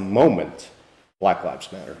at the moment, Black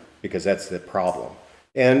Lives Matter, because that's the problem.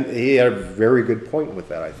 And he had a very good point with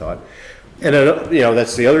that, I thought. And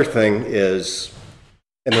that's the other thing is,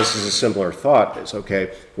 and this is a similar thought, is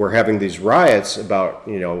okay, we're having these riots about,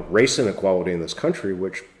 race inequality in this country,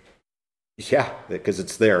 which, yeah, because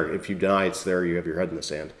it's there. If you deny it's there, you have your head in the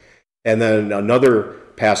sand. And then another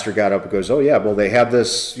pastor got up and goes, oh yeah, well they have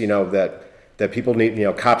this, that people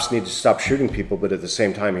need, cops need to stop shooting people, but at the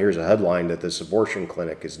same time, here's a headline that this abortion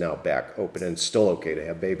clinic is now back open and it's still okay to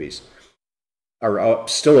have babies. Or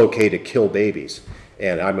still okay to kill babies.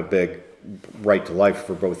 And I'm a big right to life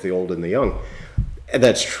for both the old and the young. And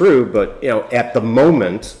that's true, but at the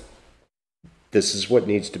moment, this is what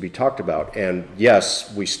needs to be talked about. And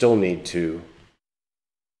yes, we still need to,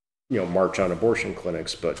 march on abortion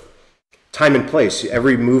clinics, but time and place,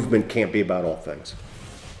 every movement can't be about all things.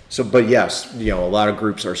 So, but yes, a lot of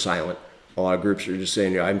groups are silent. A lot of groups are just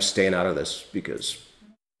saying, I'm staying out of this because,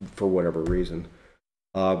 for whatever reason.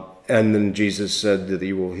 And then Jesus said that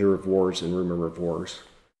you will hear of wars and rumor of wars.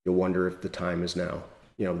 You'll wonder if the time is now,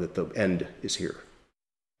 that the end is here.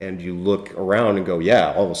 And you look around and go,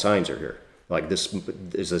 yeah, all the signs are here. Like this,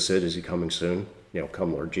 is this it? Is he coming soon?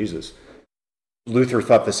 Come Lord Jesus. Luther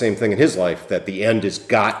thought the same thing in his life, that the end has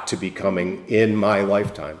got to be coming in my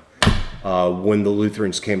lifetime. When the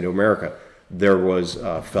Lutherans came to America, there was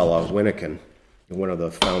a fellow, Winnikin, one of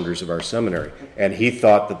the founders of our seminary, and he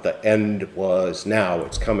thought that the end was now,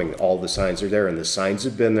 it's coming, all the signs are there, and the signs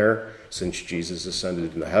have been there since Jesus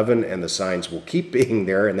ascended into heaven, and the signs will keep being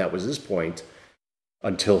there, and that was his point,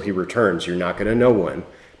 until he returns. You're not going to know when,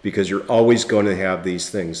 because you're always going to have these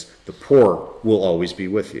things. The poor will always be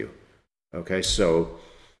with you. Okay, so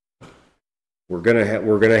we're gonna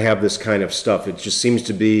have this kind of stuff. It just seems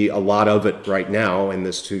to be a lot of it right now, and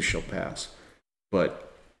this too shall pass. But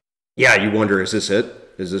yeah, you wonder, is this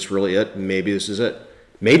it? Is this really it? Maybe this is it.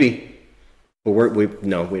 Maybe, but we don't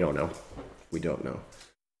know. We don't know.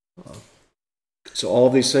 So all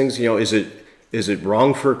of these things, is it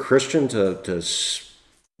wrong for a Christian to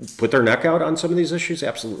put their neck out on some of these issues?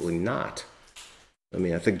 Absolutely not. I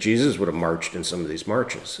mean, I think Jesus would have marched in some of these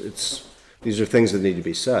marches. These are things that need to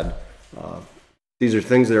be said. These are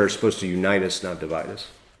things that are supposed to unite us, not divide us.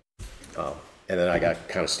 And then I got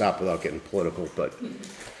kind of stopped without getting political, but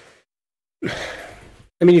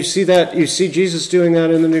I mean, you see Jesus doing that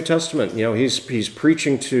in the New Testament. He's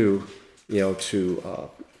preaching to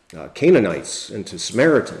Canaanites and to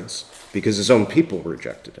Samaritans because his own people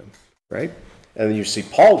rejected him, right? And then you see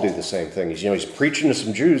Paul do the same thing. He's preaching to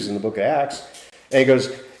some Jews in the book of Acts, and he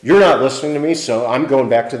goes, "You're not listening to me, so I'm going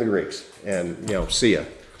back to the Greeks, and see ya."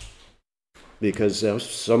 Because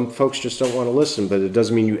some folks just don't want to listen, but it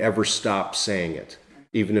doesn't mean you ever stop saying it.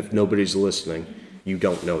 Even if nobody's listening, you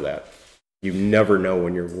don't know that. You never know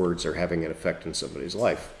when your words are having an effect in somebody's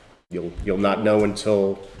life. You'll not know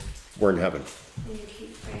until we're in heaven. And you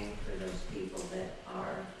keep praying for those people that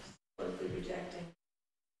are supposedly rejecting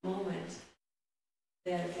the moment,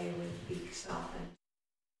 that they would be softened.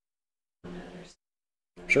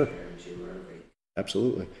 Sure.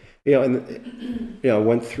 Absolutely. And I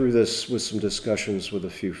went through this with some discussions with a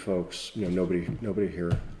few folks. Nobody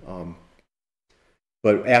here.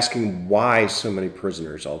 But asking why so many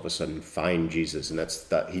prisoners all of a sudden find Jesus, and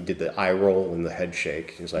he did the eye roll and the head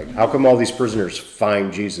shake. He's like, how come all these prisoners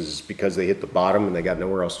find Jesus? Because they hit the bottom and they got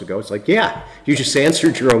nowhere else to go? It's like, yeah, you just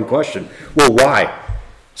answered your own question. Well, why?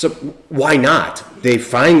 So why not? They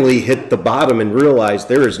finally hit the bottom and realized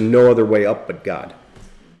there is no other way up but God.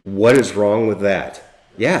 What is wrong with that?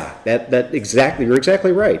 Yeah, that exactly, you're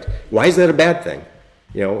exactly right. Why is that a bad thing?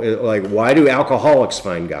 You know, like, why do alcoholics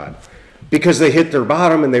find God? Because they hit their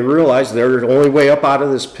bottom and they realize their only way up out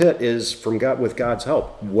of this pit is from God, with God's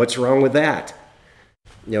help. What's wrong with that?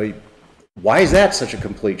 You know, why is that such a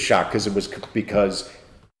complete shock? Because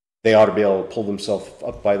they ought to be able to pull themselves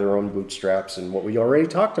up by their own bootstraps, and what we already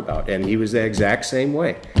talked about. And he was the exact same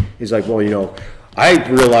way. He's like, well, you know, I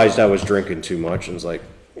realized I was drinking too much. And it's like,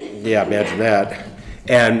 yeah, imagine that.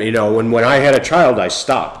 And, you know, when I had a child, I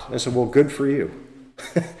stopped. I said, well, good for you.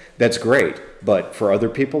 That's great. But for other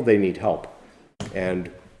people, they need help.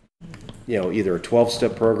 And, you know, either a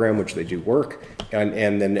 12-step program, which they do work,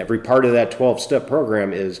 and then every part of that 12-step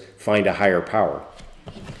program is find a higher power.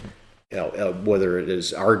 You know, whether it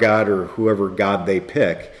is our God or whoever God they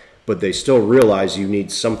pick, but they still realize you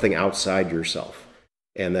need something outside yourself.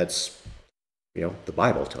 And that's, you know, the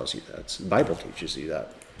Bible tells you that. The Bible teaches you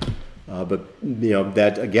that. But, you know,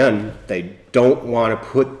 that, again, they don't want to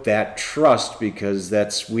put that trust because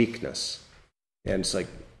that's weakness. And it's like,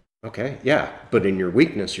 okay, yeah, but in your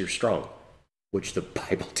weakness, you're strong, which the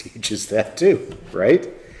Bible teaches that too, right?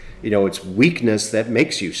 You know, it's weakness that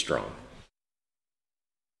makes you strong.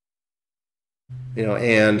 You know,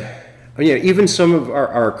 and you know, even some of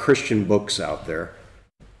our Christian books out there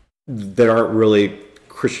that aren't really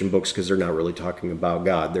Christian books because they're not really talking about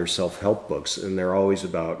God. They're self-help books, and they're always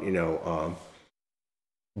about, you know,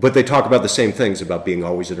 but they talk about the same things, about being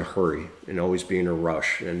always in a hurry and always being in a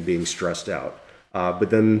rush and being stressed out. But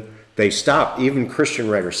then they stop, even Christian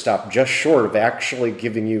writers stop just short of actually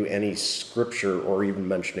giving you any scripture or even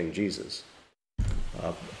mentioning Jesus.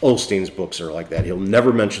 Osteen's books are like that. He'll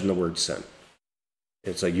never mention the word sin.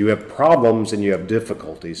 It's like you have problems and you have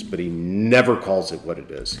difficulties, but he never calls it what it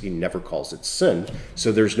is. He never calls it sin.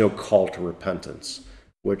 So there's no call to repentance,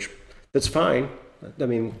 which that's fine. I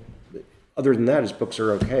mean, other than that, his books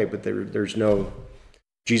are okay, but there's no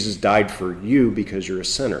Jesus died for you because you're a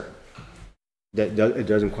sinner. It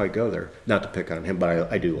doesn't quite go there. Not to pick on him,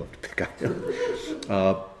 but I do love to pick on him.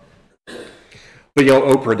 But, you know,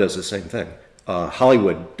 Oprah does the same thing.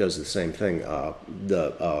 Hollywood does the same thing.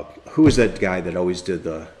 Who is that guy that always did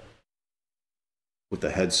with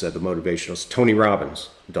the headset, the motivationals? Tony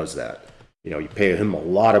Robbins does that. You know, you pay him a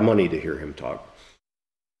lot of money to hear him talk.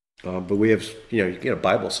 But we have, you know, you get a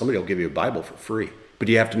Bible. Somebody will give you a Bible for free, but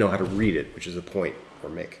you have to know how to read it, which is the point we're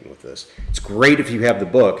making with this. It's great if you have the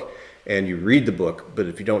book and you read the book, but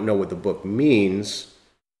if you don't know what the book means,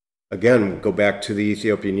 again, go back to the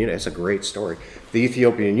Ethiopian eunuch. It's a great story. The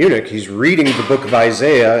Ethiopian eunuch, he's reading the book of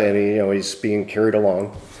Isaiah, and he's being carried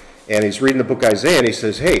along, and he's reading the book of Isaiah, and he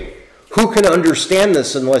says, hey, who can understand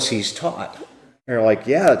this unless he's taught? And they're like,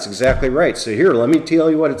 yeah, that's exactly right. So here, let me tell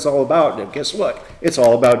you what it's all about. And guess what? It's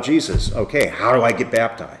all about Jesus. Okay, how do I get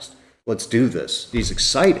baptized? Let's do this. He's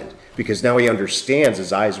excited because now he understands,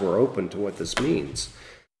 his eyes were open to what this means.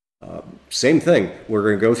 Same thing. We're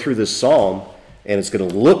going to go through this psalm, and it's going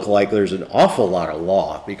to look like there's an awful lot of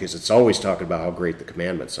law because it's always talking about how great the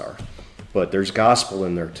commandments are. But there's gospel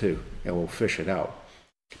in there too, and we'll fish it out.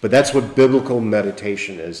 But that's what biblical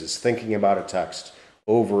meditation is thinking about a text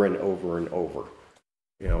over and over and over.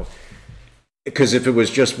 You know, because if it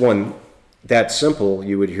was just one that simple,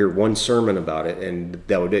 you would hear one sermon about it, and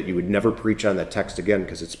that would it. You would never preach on that text again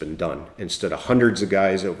because it's been done. Instead of hundreds of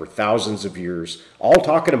guys over thousands of years, all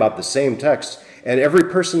talking about the same text, and every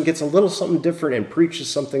person gets a little something different and preaches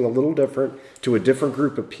something a little different to a different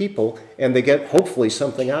group of people, and they get hopefully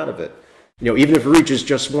something out of it. You know, even if it reaches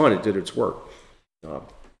just one, it did its work.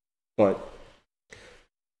 But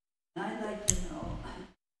I'd like to know,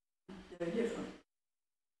 there are different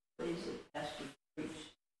ways that pastors preach.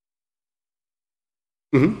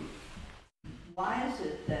 mm-hmm. Why is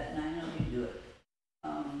it that, and I know you do it,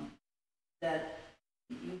 that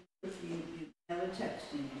you have a text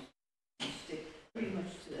and you stick pretty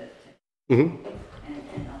much to that text? Mm-hmm.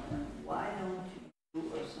 And why don't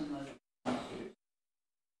you or some other pastors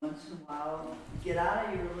once in a while get out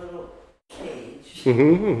of your little cage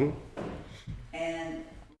and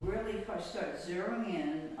really start zeroing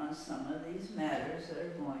in on some of these matters that are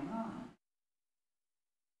going on?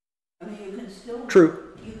 I mean, you can still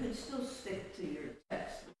You can still stick to your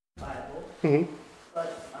text, the Bible,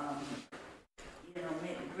 but you know,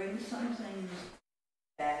 maybe bring some things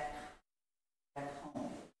back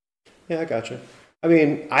home. Yeah, I gotcha. I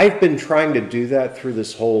mean, I've been trying to do that through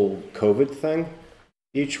this whole COVID thing.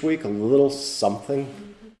 Each week, a little something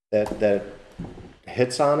that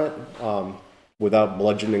hits on it without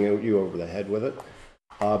bludgeoning you over the head with it.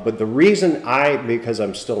 But the reason because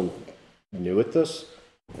I'm still new at this,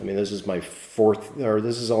 I mean, this is my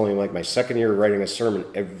this is only like my second year writing a sermon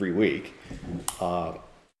every week,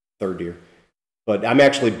 third year. But I'm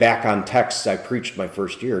actually back on texts I preached my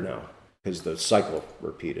first year now because the cycle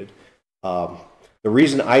repeated. The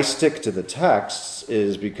reason I stick to the texts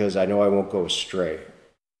is because I know I won't go astray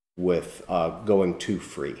with going too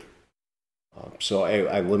free. So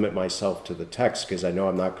I limit myself to the text because I know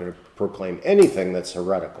I'm not going to proclaim anything that's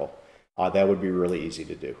heretical. That would be really easy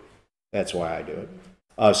to do. That's why I do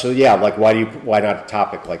it. So yeah, like why not a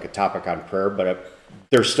topic like a topic on prayer? But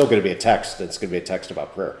there's still going to be a text that's going to be a text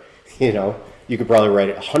about prayer. You know, you could probably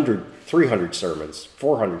write 100, 300 sermons,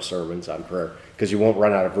 400 sermons on prayer because you won't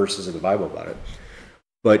run out of verses in the Bible about it.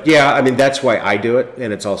 But yeah, I mean, that's why I do it,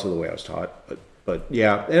 and it's also the way I was taught. But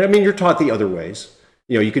yeah, and I mean, you're taught the other ways.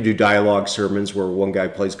 You know, you could do dialogue sermons where one guy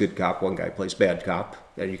plays good cop, one guy plays bad cop,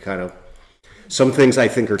 and you kind of, some things I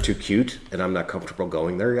think are too cute, and I'm not comfortable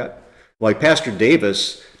going there yet. Like Pastor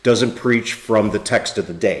Davis doesn't preach from the text of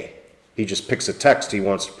the day. He just picks a text he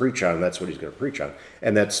wants to preach on, and that's what he's going to preach on.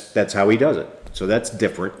 And that's how he does it. So that's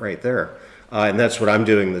different right there. And that's what I'm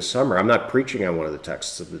doing this summer. I'm not preaching on one of the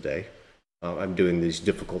texts of the day. I'm doing these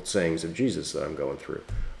difficult sayings of Jesus that I'm going through.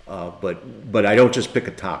 But I don't just pick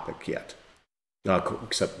a topic yet,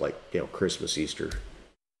 except like, you know, Christmas, Easter,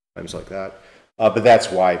 times like that. But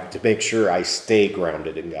that's why, to make sure I stay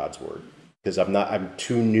grounded in God's Word, because I'm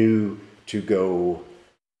too new to go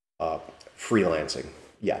freelancing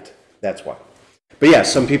yet. That's why. But yeah,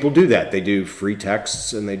 some people do that. They do free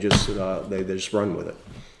texts and they just run with it,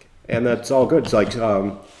 and that's all good. It's like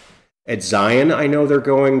at Zion, I know they're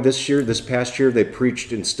going this past year, they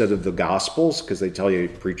preached instead of the Gospels because they tell you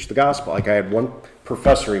preach the Gospel. Like I had one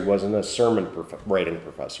professor, he wasn't a sermon writing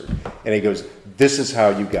professor, and he goes, "This is how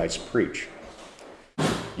you guys preach.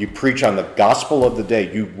 You preach on the Gospel of the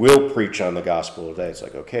day. You will preach on the Gospel of the day." It's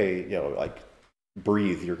like, okay, you know, like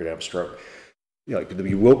breathe, you're going to have a stroke. You know, like,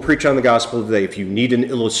 you will preach on the Gospel of the day. If you need an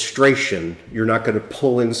illustration, you're not going to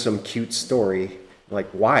pull in some cute story. Like,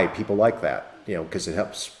 why? People like that, you know, because it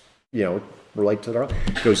helps, you know, relate to their own.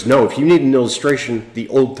 He goes, no, if you need an illustration, the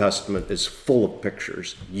Old Testament is full of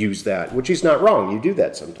pictures. Use that, which he's not wrong. You do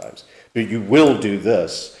that sometimes. But you will do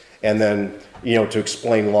this. And then, you know, to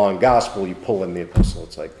explain law and gospel, you pull in the epistle.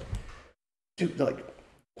 It's like, dude, like,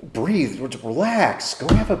 breathe, relax,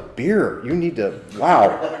 go have a beer. You need to,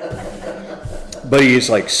 wow. But he's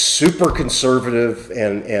like super conservative,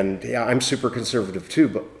 and yeah, I'm super conservative too,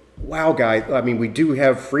 but wow, guy, I mean, we do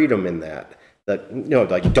have freedom in that, you know,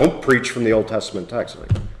 like, don't preach from the Old Testament text. I'm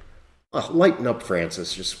like, oh, lighten up,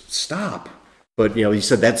 Francis, just stop. But, you know, he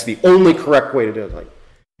said that's the only correct way to do it. Like,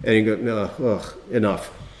 and he goes, no,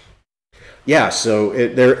 enough. Yeah, so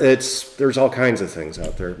there's all kinds of things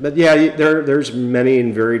out there. But yeah, there's many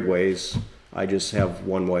and varied ways. I just have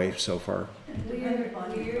one way so far. We're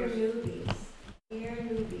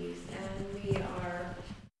newbies, and we are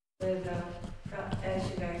with, as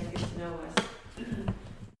you guys get to know us,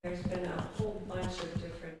 there's been a whole bunch of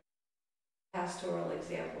different pastoral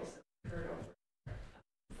examples that we've heard over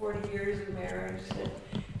 40 years of marriage,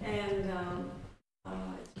 and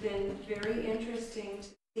it's been very interesting to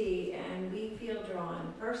see, and we feel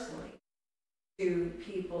drawn personally to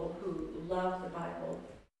people who love the Bible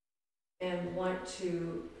and want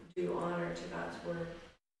to do honor to God's Word.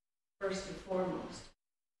 First and foremost,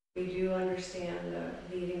 we do understand the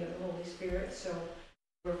leading of the Holy Spirit, so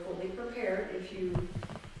we're fully prepared if you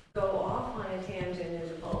go off on a tangent in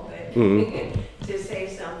the pulpit to say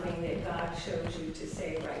something that God shows you to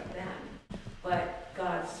say right then. But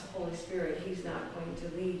God's Holy Spirit, He's not going to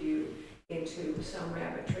lead you into some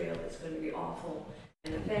rabbit trail that's going to be awful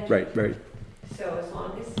and offensive. Right. So as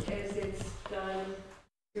long as it's done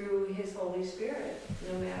through His Holy Spirit,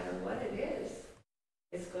 no matter what it is,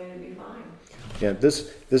 it's going to be fine. Yeah,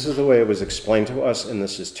 this is the way it was explained to us, and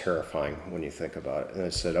this is terrifying when you think about it. And I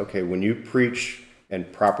said, okay, when you preach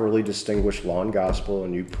and properly distinguish law and gospel,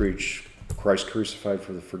 and you preach Christ crucified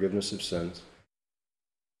for the forgiveness of sins,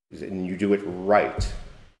 and you do it right,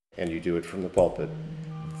 and you do it from the pulpit,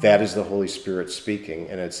 that is the Holy Spirit speaking.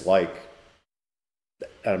 And it's like,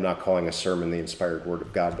 I'm not calling a sermon the inspired Word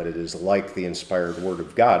of God, but it is like the inspired Word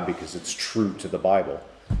of God because it's true to the Bible.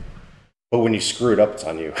 But when you screw it up, it's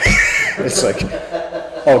on you. It's like,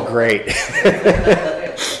 oh, great.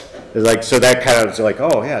 It's like, so that kind of is like,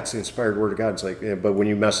 oh yeah, it's the inspired word of God. It's like, yeah, but when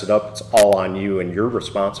you mess it up, it's all on you, and you're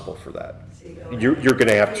responsible for that. You're going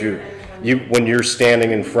to have to, when you're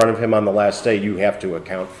standing in front of him on the last day, you have to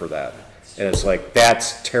account for that. And it's like,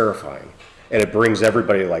 that's terrifying. And it brings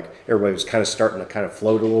everybody, like, everybody was kind of starting to kind of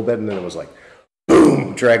float a little bit, and then it was like,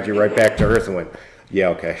 boom, dragged you right back to earth and went, yeah,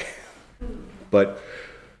 okay. But,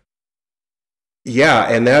 yeah,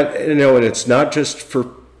 and that, and it's not just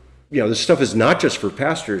for, this stuff is not just for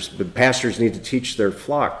pastors, but pastors need to teach their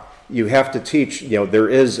flock. You have to teach, there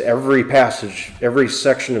is every passage, every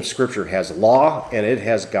section of Scripture has law and it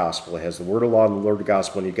has gospel. It has the word of law and the word of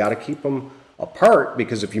gospel, and you got to keep them apart,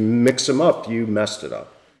 because if you mix them up, you messed it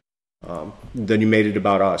up. Then you made it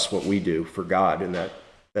about us, what we do for God, and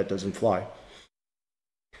that doesn't fly.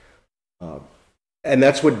 And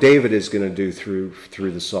that's what David is going to do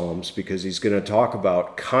through the Psalms, because he's going to talk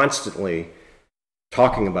about constantly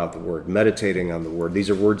talking about the word, meditating on the word. These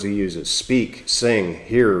are words he uses: speak, sing,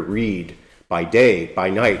 hear, read, by day, by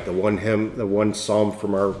night. The one psalm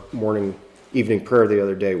from our evening prayer the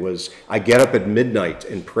other day was, I get up at midnight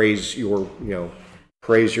and praise your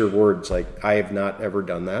words. Like, I have not ever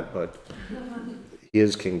done that, but he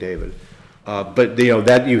is King David. But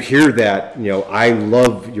that you hear that, I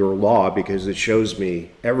love your law because it shows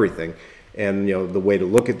me everything. And the way to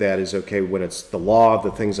look at that is, okay, when it's the law of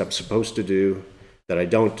the things I'm supposed to do that I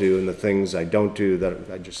don't do, and the things I don't do that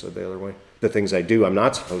I just said the other way, the things I do I'm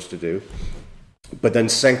not supposed to do. But then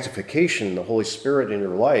sanctification, the Holy Spirit in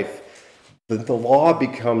your life, the law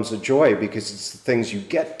becomes a joy, because it's the things you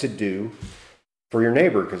get to do for your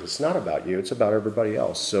neighbor, because it's not about you, it's about everybody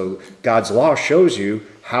else. So God's law shows you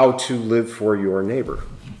how to live for your neighbor.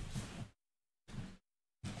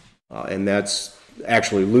 And that's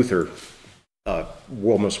actually Luther,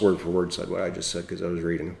 almost word for word said what I just said, because I was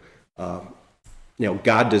reading.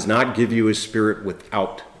 God does not give you his Spirit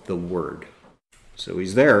without the word. So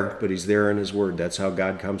he's there, but he's there in his word. That's how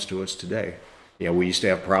God comes to us today. We used to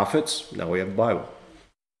have prophets, now we have the Bible.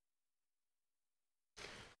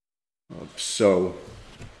 So,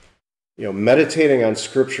 meditating on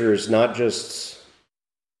Scripture is not just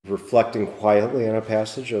reflecting quietly on a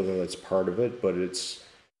passage, although that's part of it, but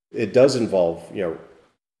it does involve,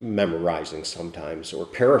 memorizing sometimes, or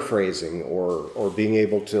paraphrasing, or being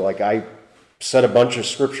able to, like, I said a bunch of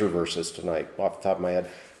Scripture verses tonight off the top of my head.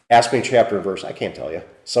 Ask me chapter and verse, I can't tell you.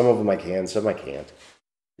 Some of them I can, some I can't.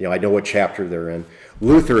 I know what chapter they're in.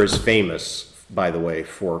 Luther is famous, by the way,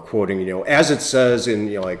 for quoting, as it says in,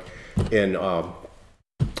 in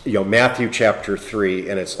Matthew chapter 3,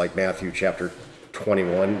 and it's like Matthew chapter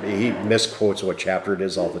 21. He misquotes what chapter it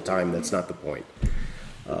is all the time. That's not the point.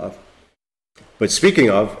 But speaking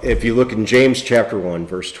of, if you look in James chapter 1,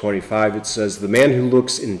 verse 25, it says, the man who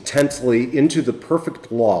looks intently into the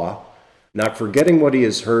perfect law, not forgetting what he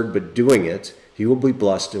has heard, but doing it, he will be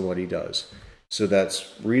blessed in what he does. So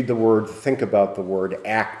that's read the word, think about the word,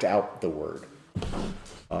 act out the word.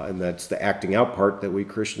 And that's the acting out part that we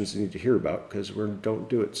Christians need to hear about, because we don't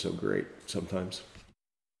do it so great sometimes.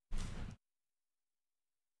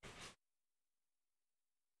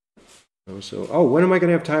 So, when am I going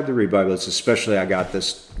to have time to read Bible? It's especially, I got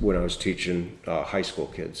this when I was teaching high school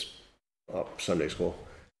kids, Sunday school,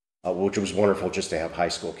 which was wonderful just to have high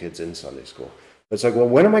school kids in Sunday school. But it's like, well,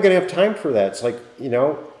 when am I going to have time for that? It's like,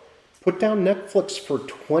 put down Netflix for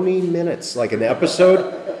 20 minutes, like an episode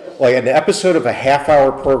of a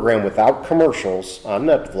half-hour program without commercials on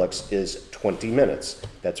Netflix is 20 minutes.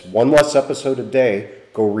 That's one less episode a day.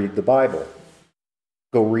 Go read the Bible.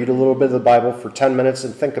 Go read a little bit of the Bible for 10 minutes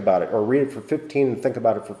and think about it, or read it for 15 and think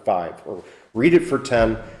about it for 5, or read it for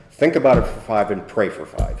 10, think about it for 5, and pray for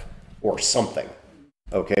 5, or something,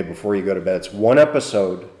 okay, before you go to bed. It's one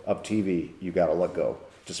episode of TV you got to let go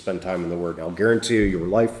to spend time in the Word. And I'll guarantee you your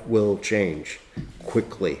life will change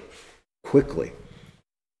quickly.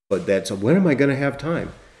 But that's, when am I going to have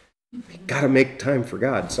time? Got to make time for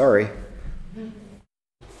God, sorry.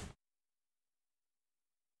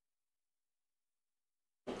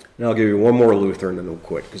 And I'll give you one more Luther and then we'll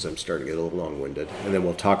quit, because I'm starting to get a little long-winded. And then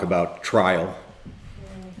we'll talk about trial,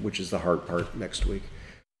 which is the hard part, next week.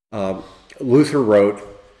 Luther wrote,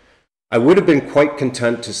 I would have been quite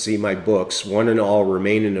content to see my books, one and all,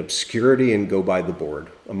 remain in obscurity and go by the board.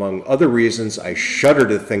 Among other reasons, I shudder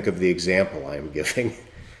to think of the example I am giving.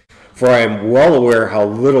 For I am well aware how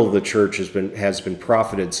little the church has been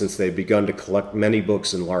profited since they've begun to collect many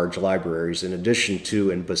books in large libraries, in addition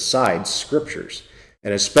to and besides scriptures,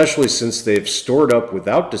 and especially since they've stored up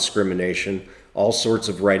without discrimination all sorts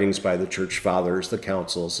of writings by the church fathers, the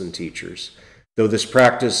councils, and teachers. Though this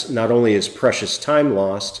practice not only is precious time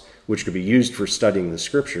lost, which could be used for studying the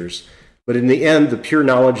scriptures, But in the end, the pure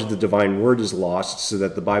knowledge of the divine word is lost, so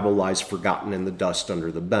that the Bible lies forgotten in the dust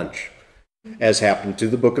under the bench, as happened to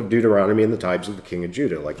the book of Deuteronomy in the times of the king of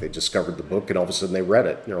Judah. Like, they discovered the book, and all of a sudden they read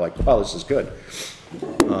it, and they're like, wow, this is good.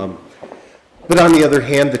 But on the other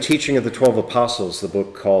hand, the teaching of the 12 apostles, the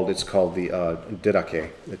book it's called the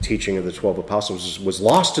Didache, the teaching of the 12 apostles, was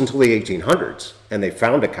lost until the 1800s. And they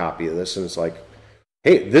found a copy of this, and it's like,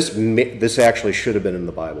 hey, this actually should have been in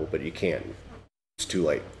the Bible, but you can't. It's too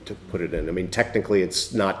late to put it in. I mean, technically,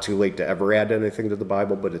 it's not too late to ever add anything to the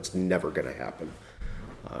Bible, but it's never going to happen.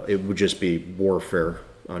 It would just be warfare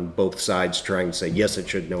on both sides trying to say, yes, it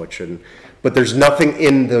should, no, it shouldn't. But there's nothing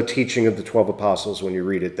in the teaching of the 12 apostles when you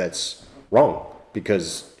read it that's wrong,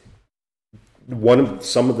 because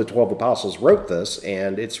some of the 12 apostles wrote this,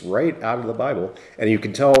 and it's right out of the Bible, and you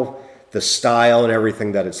can tell the style and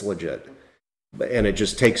everything that it's legit. And it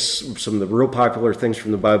just takes some of the real popular things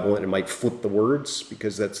from the Bible, and it might flip the words,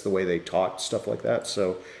 because that's the way they taught stuff like that.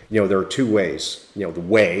 So, there are two ways. The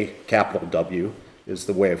way, capital W, is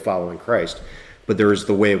the way of following Christ, but there is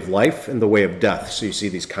the way of life and the way of death. So you see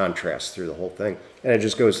these contrasts through the whole thing, and it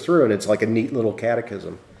just goes through, and it's like a neat little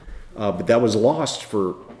catechism. But that was lost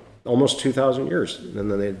for almost 2,000 years, and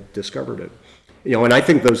then they discovered it. And I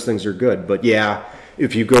think those things are good. But yeah,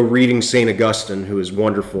 if you go reading St. Augustine, who is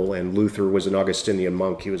wonderful, and Luther was an Augustinian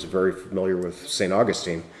monk, he was very familiar with St.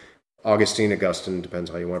 Augustine. Augustine, depends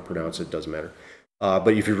how you want to pronounce it, doesn't matter.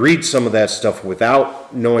 But if you read some of that stuff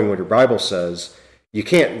without knowing what your Bible says, you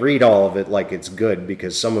can't read all of it like it's good,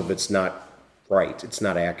 because some of it's not right. It's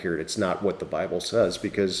not accurate. It's not what the Bible says,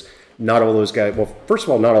 because not all those guys, well, first of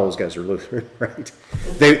all, not all those guys are Lutheran, right?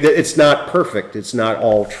 It's not perfect. It's not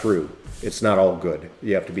all true. It's not all good.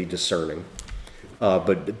 You have to be discerning.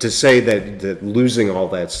 But to say that losing all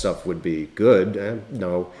that stuff would be good,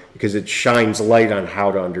 no, because it shines light on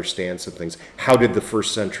how to understand some things. How did the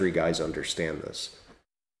first century guys understand this?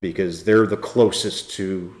 Because they're the closest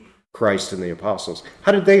to Christ and the apostles.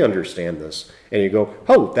 How did they understand this? And you go,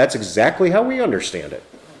 oh, that's exactly how we understand it.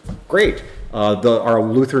 Great. Our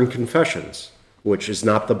Lutheran confessions, which is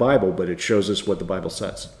not the Bible, but it shows us what the Bible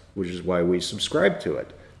says, which is why we subscribe to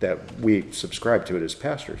it, that we subscribe to it as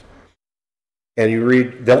pastors. And you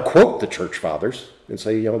read, they'll quote the church fathers and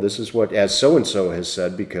say, this is what, as so-and-so has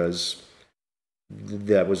said, because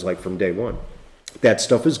that was like from day one. That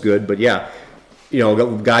stuff is good, but yeah,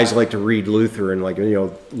 guys like to read Luther and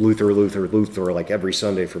Luther, like every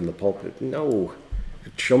Sunday from the pulpit. No.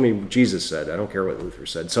 Show me what Jesus said. I don't care what Luther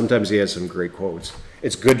said. Sometimes he has some great quotes.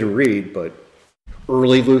 It's good to read, but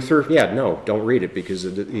early Luther, no, don't read it, because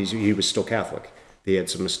he was still Catholic. He had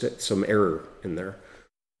some error in there.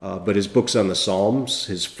 But his books on the Psalms,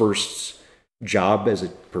 his first job as a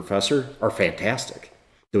professor, are fantastic.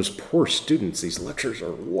 Those poor students, these lectures are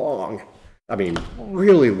long. I mean,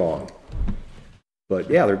 really long. But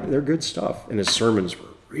yeah, they're good stuff. And his sermons were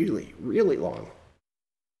really, really long.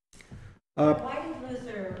 Why did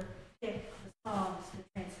Luther pick the Psalms to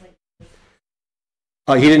translate?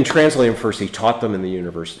 He didn't translate them first. He taught them in the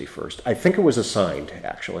university first. I think it was assigned,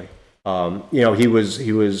 actually. He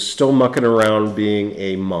was still mucking around being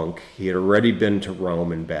a monk. He had already been to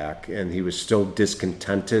Rome and back, and he was still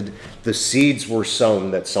discontented. The seeds were sown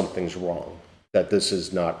that something's wrong, that this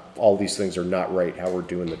is not, all these things are not right, how we're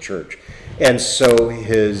doing the church. And so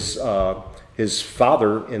his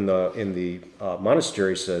father in the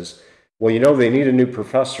monastery says, well, they need a new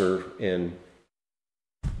professor in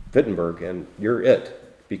Wittenberg, and you're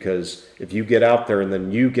it, because if you get out there and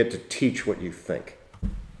then you get to teach what you think.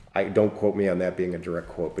 Don't quote me on that being a direct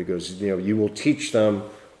quote, because you will teach them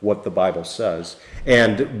what the Bible says.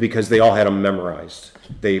 And because they all had them memorized,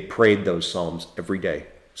 they prayed those Psalms every day,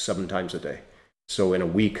 7 times a day. So in a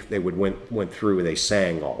week they went through and they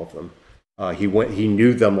sang all of them. He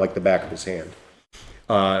knew them like the back of his hand.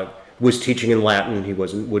 Was teaching in Latin. He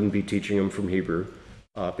wouldn't be teaching them from Hebrew,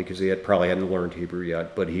 because he probably hadn't learned Hebrew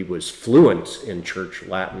yet, but he was fluent in church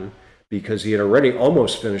Latin because he had already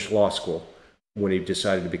almost finished law school when he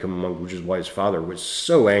decided to become a monk, which is why his father was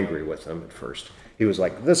so angry with him at first. He was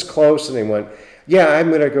like this close, and he went, yeah, I'm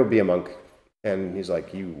going to go be a monk. And he's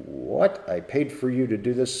like, you what? I paid for you to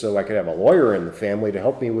do this so I could have a lawyer in the family to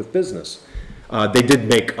help me with business. They did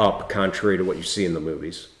make up, contrary to what you see in the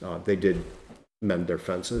movies. They did mend their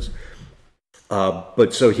fences.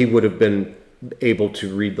 But so he would have been able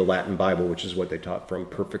to read the Latin Bible, which is what they taught from,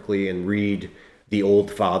 perfectly, and read the Old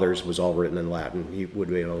Fathers, was all written in Latin. He would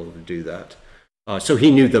be able to do that. So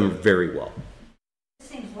he knew them very well. It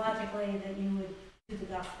seems logically that you would do the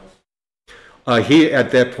Gospels.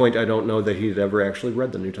 At that point, I don't know that he had ever actually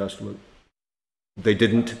read the New Testament. They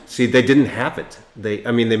didn't have it. They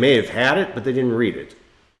may have had it, but they didn't read it.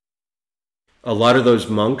 A lot of those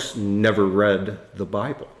monks never read the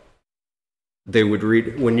Bible. They would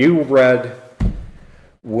read, when you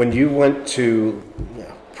went to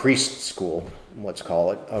priest school, let's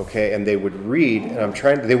call it, okay, and they would read, and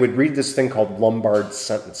they would read this thing called Lombard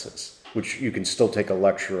sentences, which you can still take a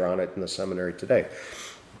lecture on it in the seminary today.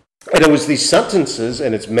 And it was these sentences,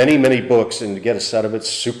 and it's many, many books, and to get a set of it's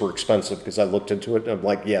super expensive because I looked into it, and I'm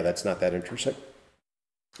like, yeah, that's not that interesting.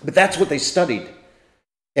 But that's what they studied.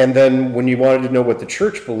 And then when you wanted to know what the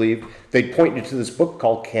church believed, they'd point you to this book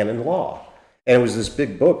called Canon Law. And it was this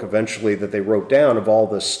big book eventually that they wrote down of all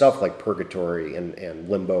this stuff like purgatory and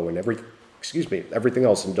limbo and everything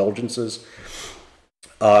else, indulgences,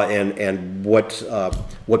 and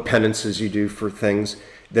what penances you do for things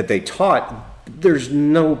that they taught. There's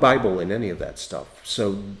no Bible in any of that stuff.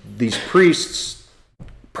 So these priests,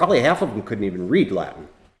 probably half of them couldn't even read Latin,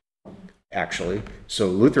 actually. So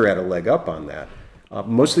Luther had a leg up on that.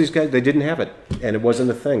 Most of these guys, they didn't have it, and it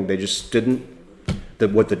wasn't a thing. They just didn't.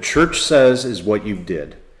 What the church says is what you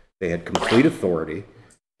did. They had complete authority,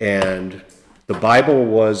 and the Bible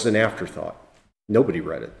was an afterthought. Nobody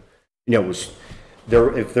read it. It was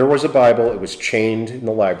there. If there was a Bible, it was chained in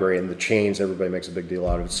the library, and the chains, everybody makes a big deal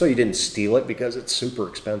out of it. So you didn't steal it because it's super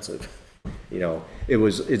expensive. It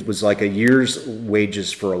was like a year's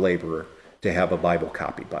wages for a laborer to have a Bible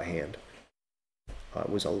copied by hand. It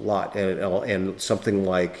was a lot, and something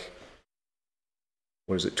like,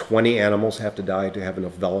 what is it, 20 animals have to die to have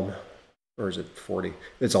enough vellum? Or is it 40?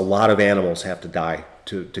 It's a lot of animals have to die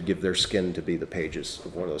to give their skin to be the pages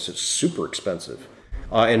of one of those. It's super expensive.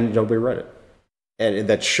 And nobody read it. And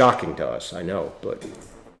that's shocking to us, I know.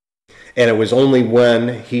 And it was only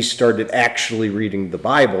when he started actually reading the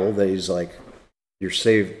Bible that he's like, you're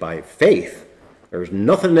saved by faith. There's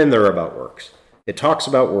nothing in there about works. It talks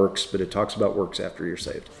about works, but it talks about works after you're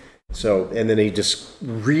saved. So, and then he just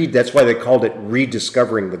that's why they called it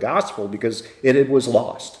rediscovering the gospel, because it was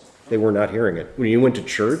lost. They were not hearing it. When you went to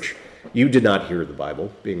church, you did not hear the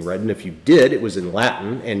Bible being read, and if you did, it was in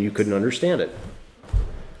Latin, and you couldn't understand it.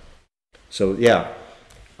 So, yeah.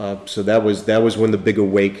 So that was when the big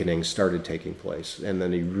awakening started taking place, and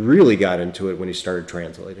then he really got into it when he started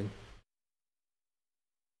translating.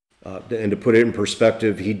 And to put it in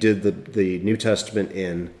perspective, he did the New Testament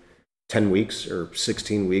in 10 weeks or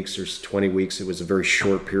 16 weeks or 20 weeks. It was a very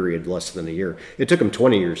short period, less than a year. It took him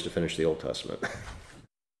 20 years to finish the Old Testament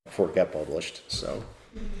before it got published. So,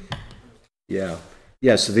 yeah.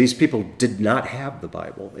 So these people did not have the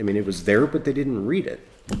Bible. I mean, it was there, but they didn't read it.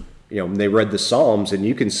 They read the Psalms, and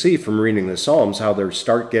you can see from reading the Psalms how they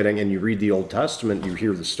start getting, and you read the Old Testament, you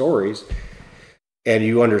hear the stories, and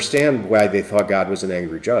you understand why they thought God was an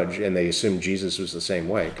angry judge, and they assumed Jesus was the same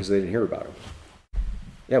way, because they didn't hear about him.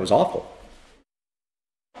 Yeah, it was awful.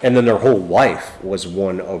 And then their whole life was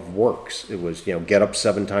one of works. It was, get up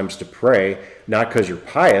 7 times to pray, not because you're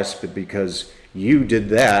pious, but because you did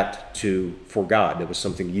that for God. It was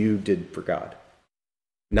something you did for God.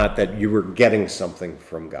 Not that you were getting something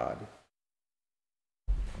from God.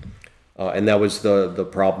 And that was the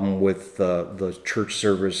problem with the church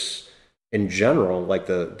service in general, like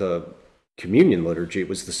the communion liturgy. It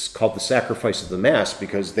was called the sacrifice of the Mass,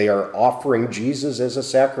 because they are offering Jesus as a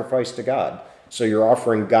sacrifice to God. So you're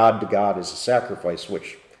offering God to God as a sacrifice,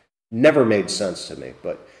 which never made sense to me.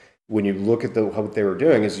 But when you look at what they were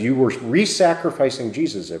doing, is you were re-sacrificing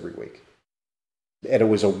Jesus every week. And it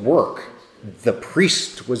was a work. The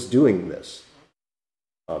priest was doing this.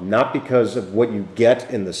 Not because of what you get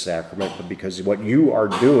in the sacrament, but because of what you are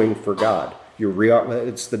doing for God.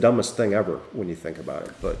 It's the dumbest thing ever when you think about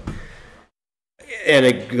it. And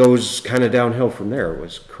it goes kind of downhill from there. It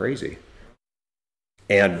was crazy.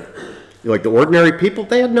 And like the ordinary people,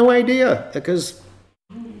 they had no idea, because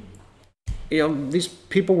these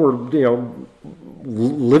people were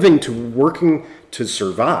working to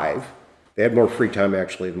survive. They had more free time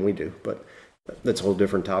actually than we do, but that's a whole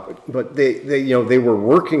different topic. But they were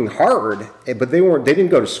working hard, but they didn't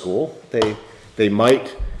go to school. They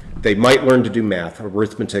might learn to do math,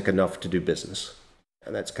 arithmetic enough to do business,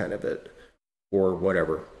 and that's kind of it. Or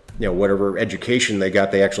whatever, whatever education they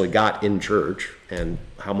actually got in church, and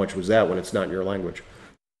how much was that when it's not in your language?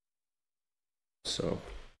 So,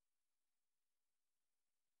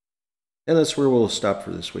 and that's where we'll stop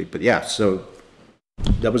for this week. But yeah, so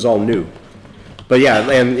that was all new. But yeah,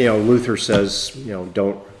 and Luther says,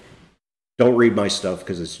 don't read my stuff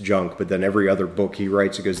because it's junk. But then every other book he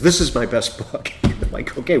writes, he goes, "This is my best book." I'm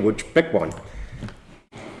like, okay, pick one.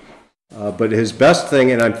 But his best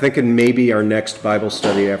thing, and I'm thinking maybe our next Bible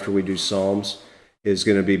study after we do Psalms is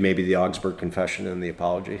going to be maybe the Augsburg Confession and the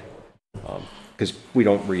Apology, because we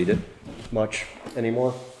don't read it much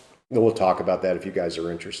anymore. We'll talk about that if you guys are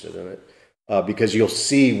interested in it, because you'll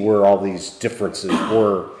see where all these differences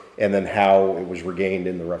were and then how it was regained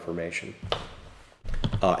in the Reformation.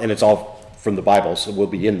 And it's all from the Bible, so we'll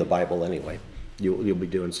be in the Bible anyway. You'll be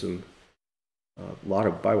doing a lot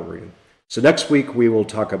of Bible reading. So next week we will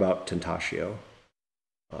talk about tentatio.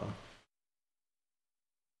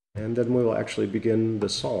 And then we will actually begin the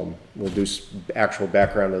psalm. We'll do actual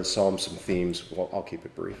background of the psalm, some themes. I'll keep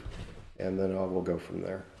it brief. And then we'll go from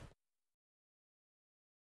there.